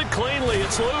field it cleanly.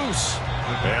 It's loose.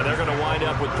 And they're going to wind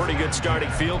up with pretty good starting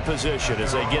field position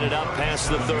as they get it up past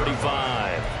the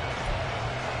 35.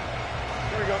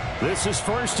 This is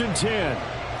 1st and 10.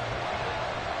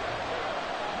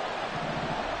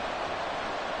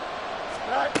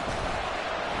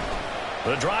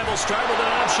 The drive will start with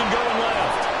an option going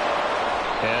left.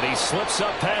 And he slips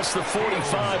up past the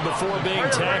 45 before being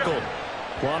tackled.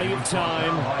 Plenty of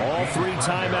time. All 3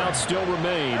 timeouts still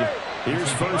remain. Here's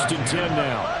 1st and 10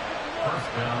 now.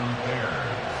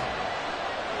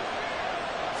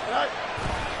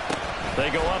 They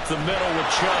go up the middle with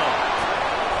Chubb.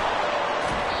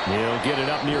 He'll get it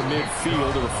up near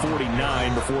midfield to the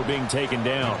 49 before being taken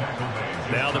down.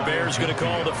 Now the Bears going to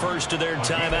call the first of their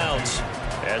timeouts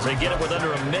as they get it with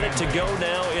under a minute to go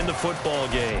now in the football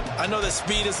game. I know that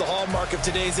speed is the hallmark of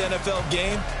today's NFL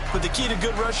game, but the key to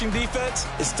good rushing defense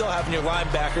is still having your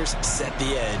linebackers set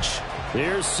the edge.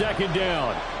 Here's 2nd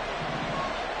down.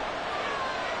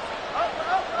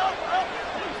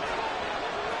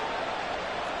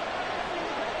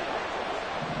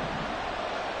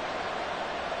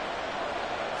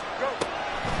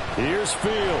 Here's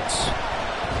Fields.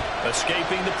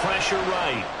 Escaping the pressure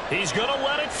right. He's going to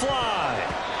let it fly.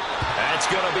 That's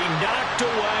going to be knocked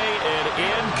away and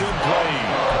incomplete.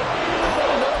 I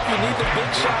don't know if you need the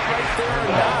big shot right there or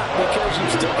not, because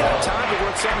you've still got time to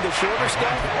work some of the shorter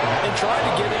stuff and try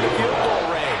to get into field goal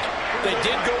range. They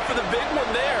did go for the big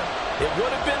one there. It would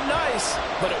have been nice,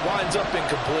 but it winds up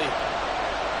incomplete.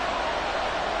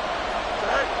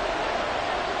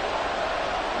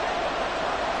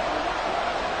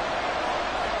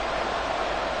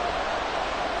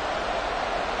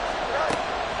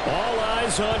 All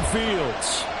eyes on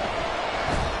Fields.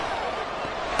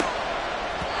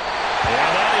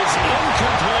 And that is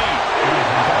incomplete.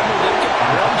 They've got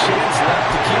one chance left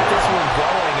to keep this one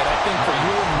going, and I think for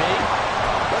you and me,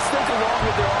 let's think along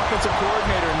with their offensive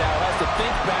coordinator now. Has to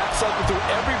think back, cycle through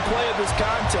every play of this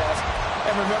contest,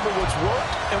 and remember what's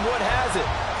worked and what hasn't.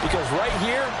 Because right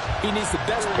here, he needs the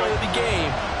best play of the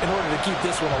game in order to keep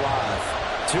this one alive.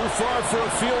 Too far for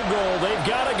a field goal. They've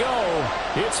got to go.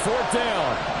 It's 4th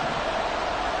down.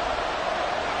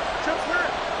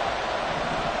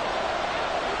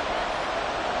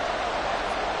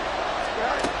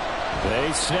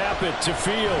 They snap it to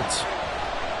Fields.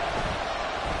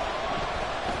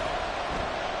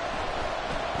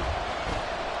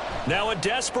 Now a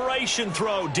desperation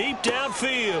throw deep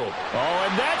downfield. Oh,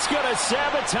 and that's going to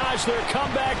sabotage their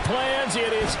comeback plans.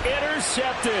 It is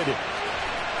intercepted.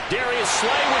 Darius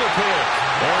Slay with a pick.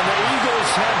 And the Eagles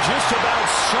have just about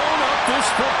sewn up this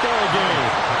football game.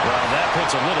 Well, that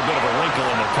puts a little bit of a wrinkle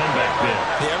in their comeback bid.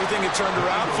 Yeah, everything had turned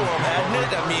around for them, hadn't it?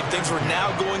 I mean, things were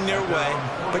now going their way.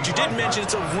 But you did mention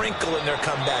it's a wrinkle in their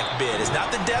comeback bid. It's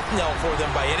not the death knell for them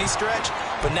by any stretch,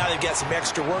 but now they've got some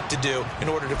extra work to do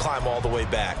in order to climb all the way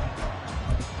back.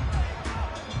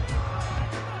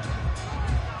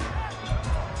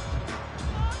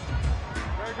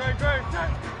 Great, set.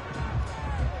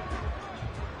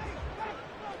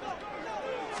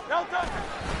 Delta.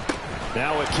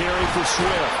 Now a carry for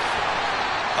Swift.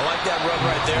 I like that run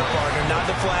right there, partner. Not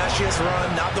the flashiest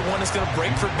run, not the one that's going to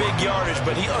break for big yardage,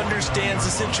 but he understands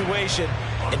the situation,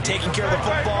 and taking care of the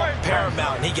football,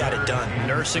 paramount, and he got it done.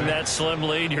 Nursing that slim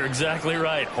lead, you're exactly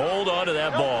right. Hold on to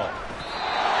that ball.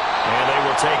 And they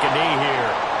will take a knee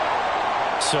here.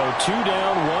 So 2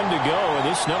 down, 1 to go, and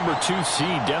this number 2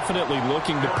 seed definitely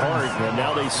looking to part. And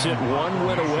now they sit 1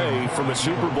 win away from a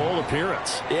Super Bowl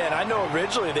appearance. Yeah, and I know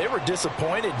originally they were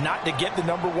disappointed not to get the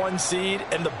number 1 seed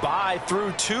and the bye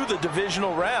through to the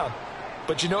divisional round.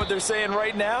 But you know what they're saying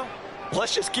right now?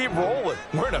 Let's just keep rolling.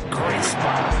 We're in a great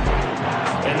spot.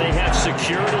 And they have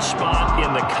secured a spot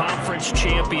in the conference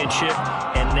championship,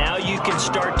 and now you can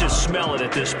start to smell it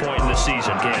at this point in the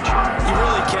season, can't you? You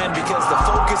really can, because the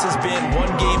focus has been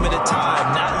one game at a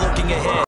time, not looking ahead.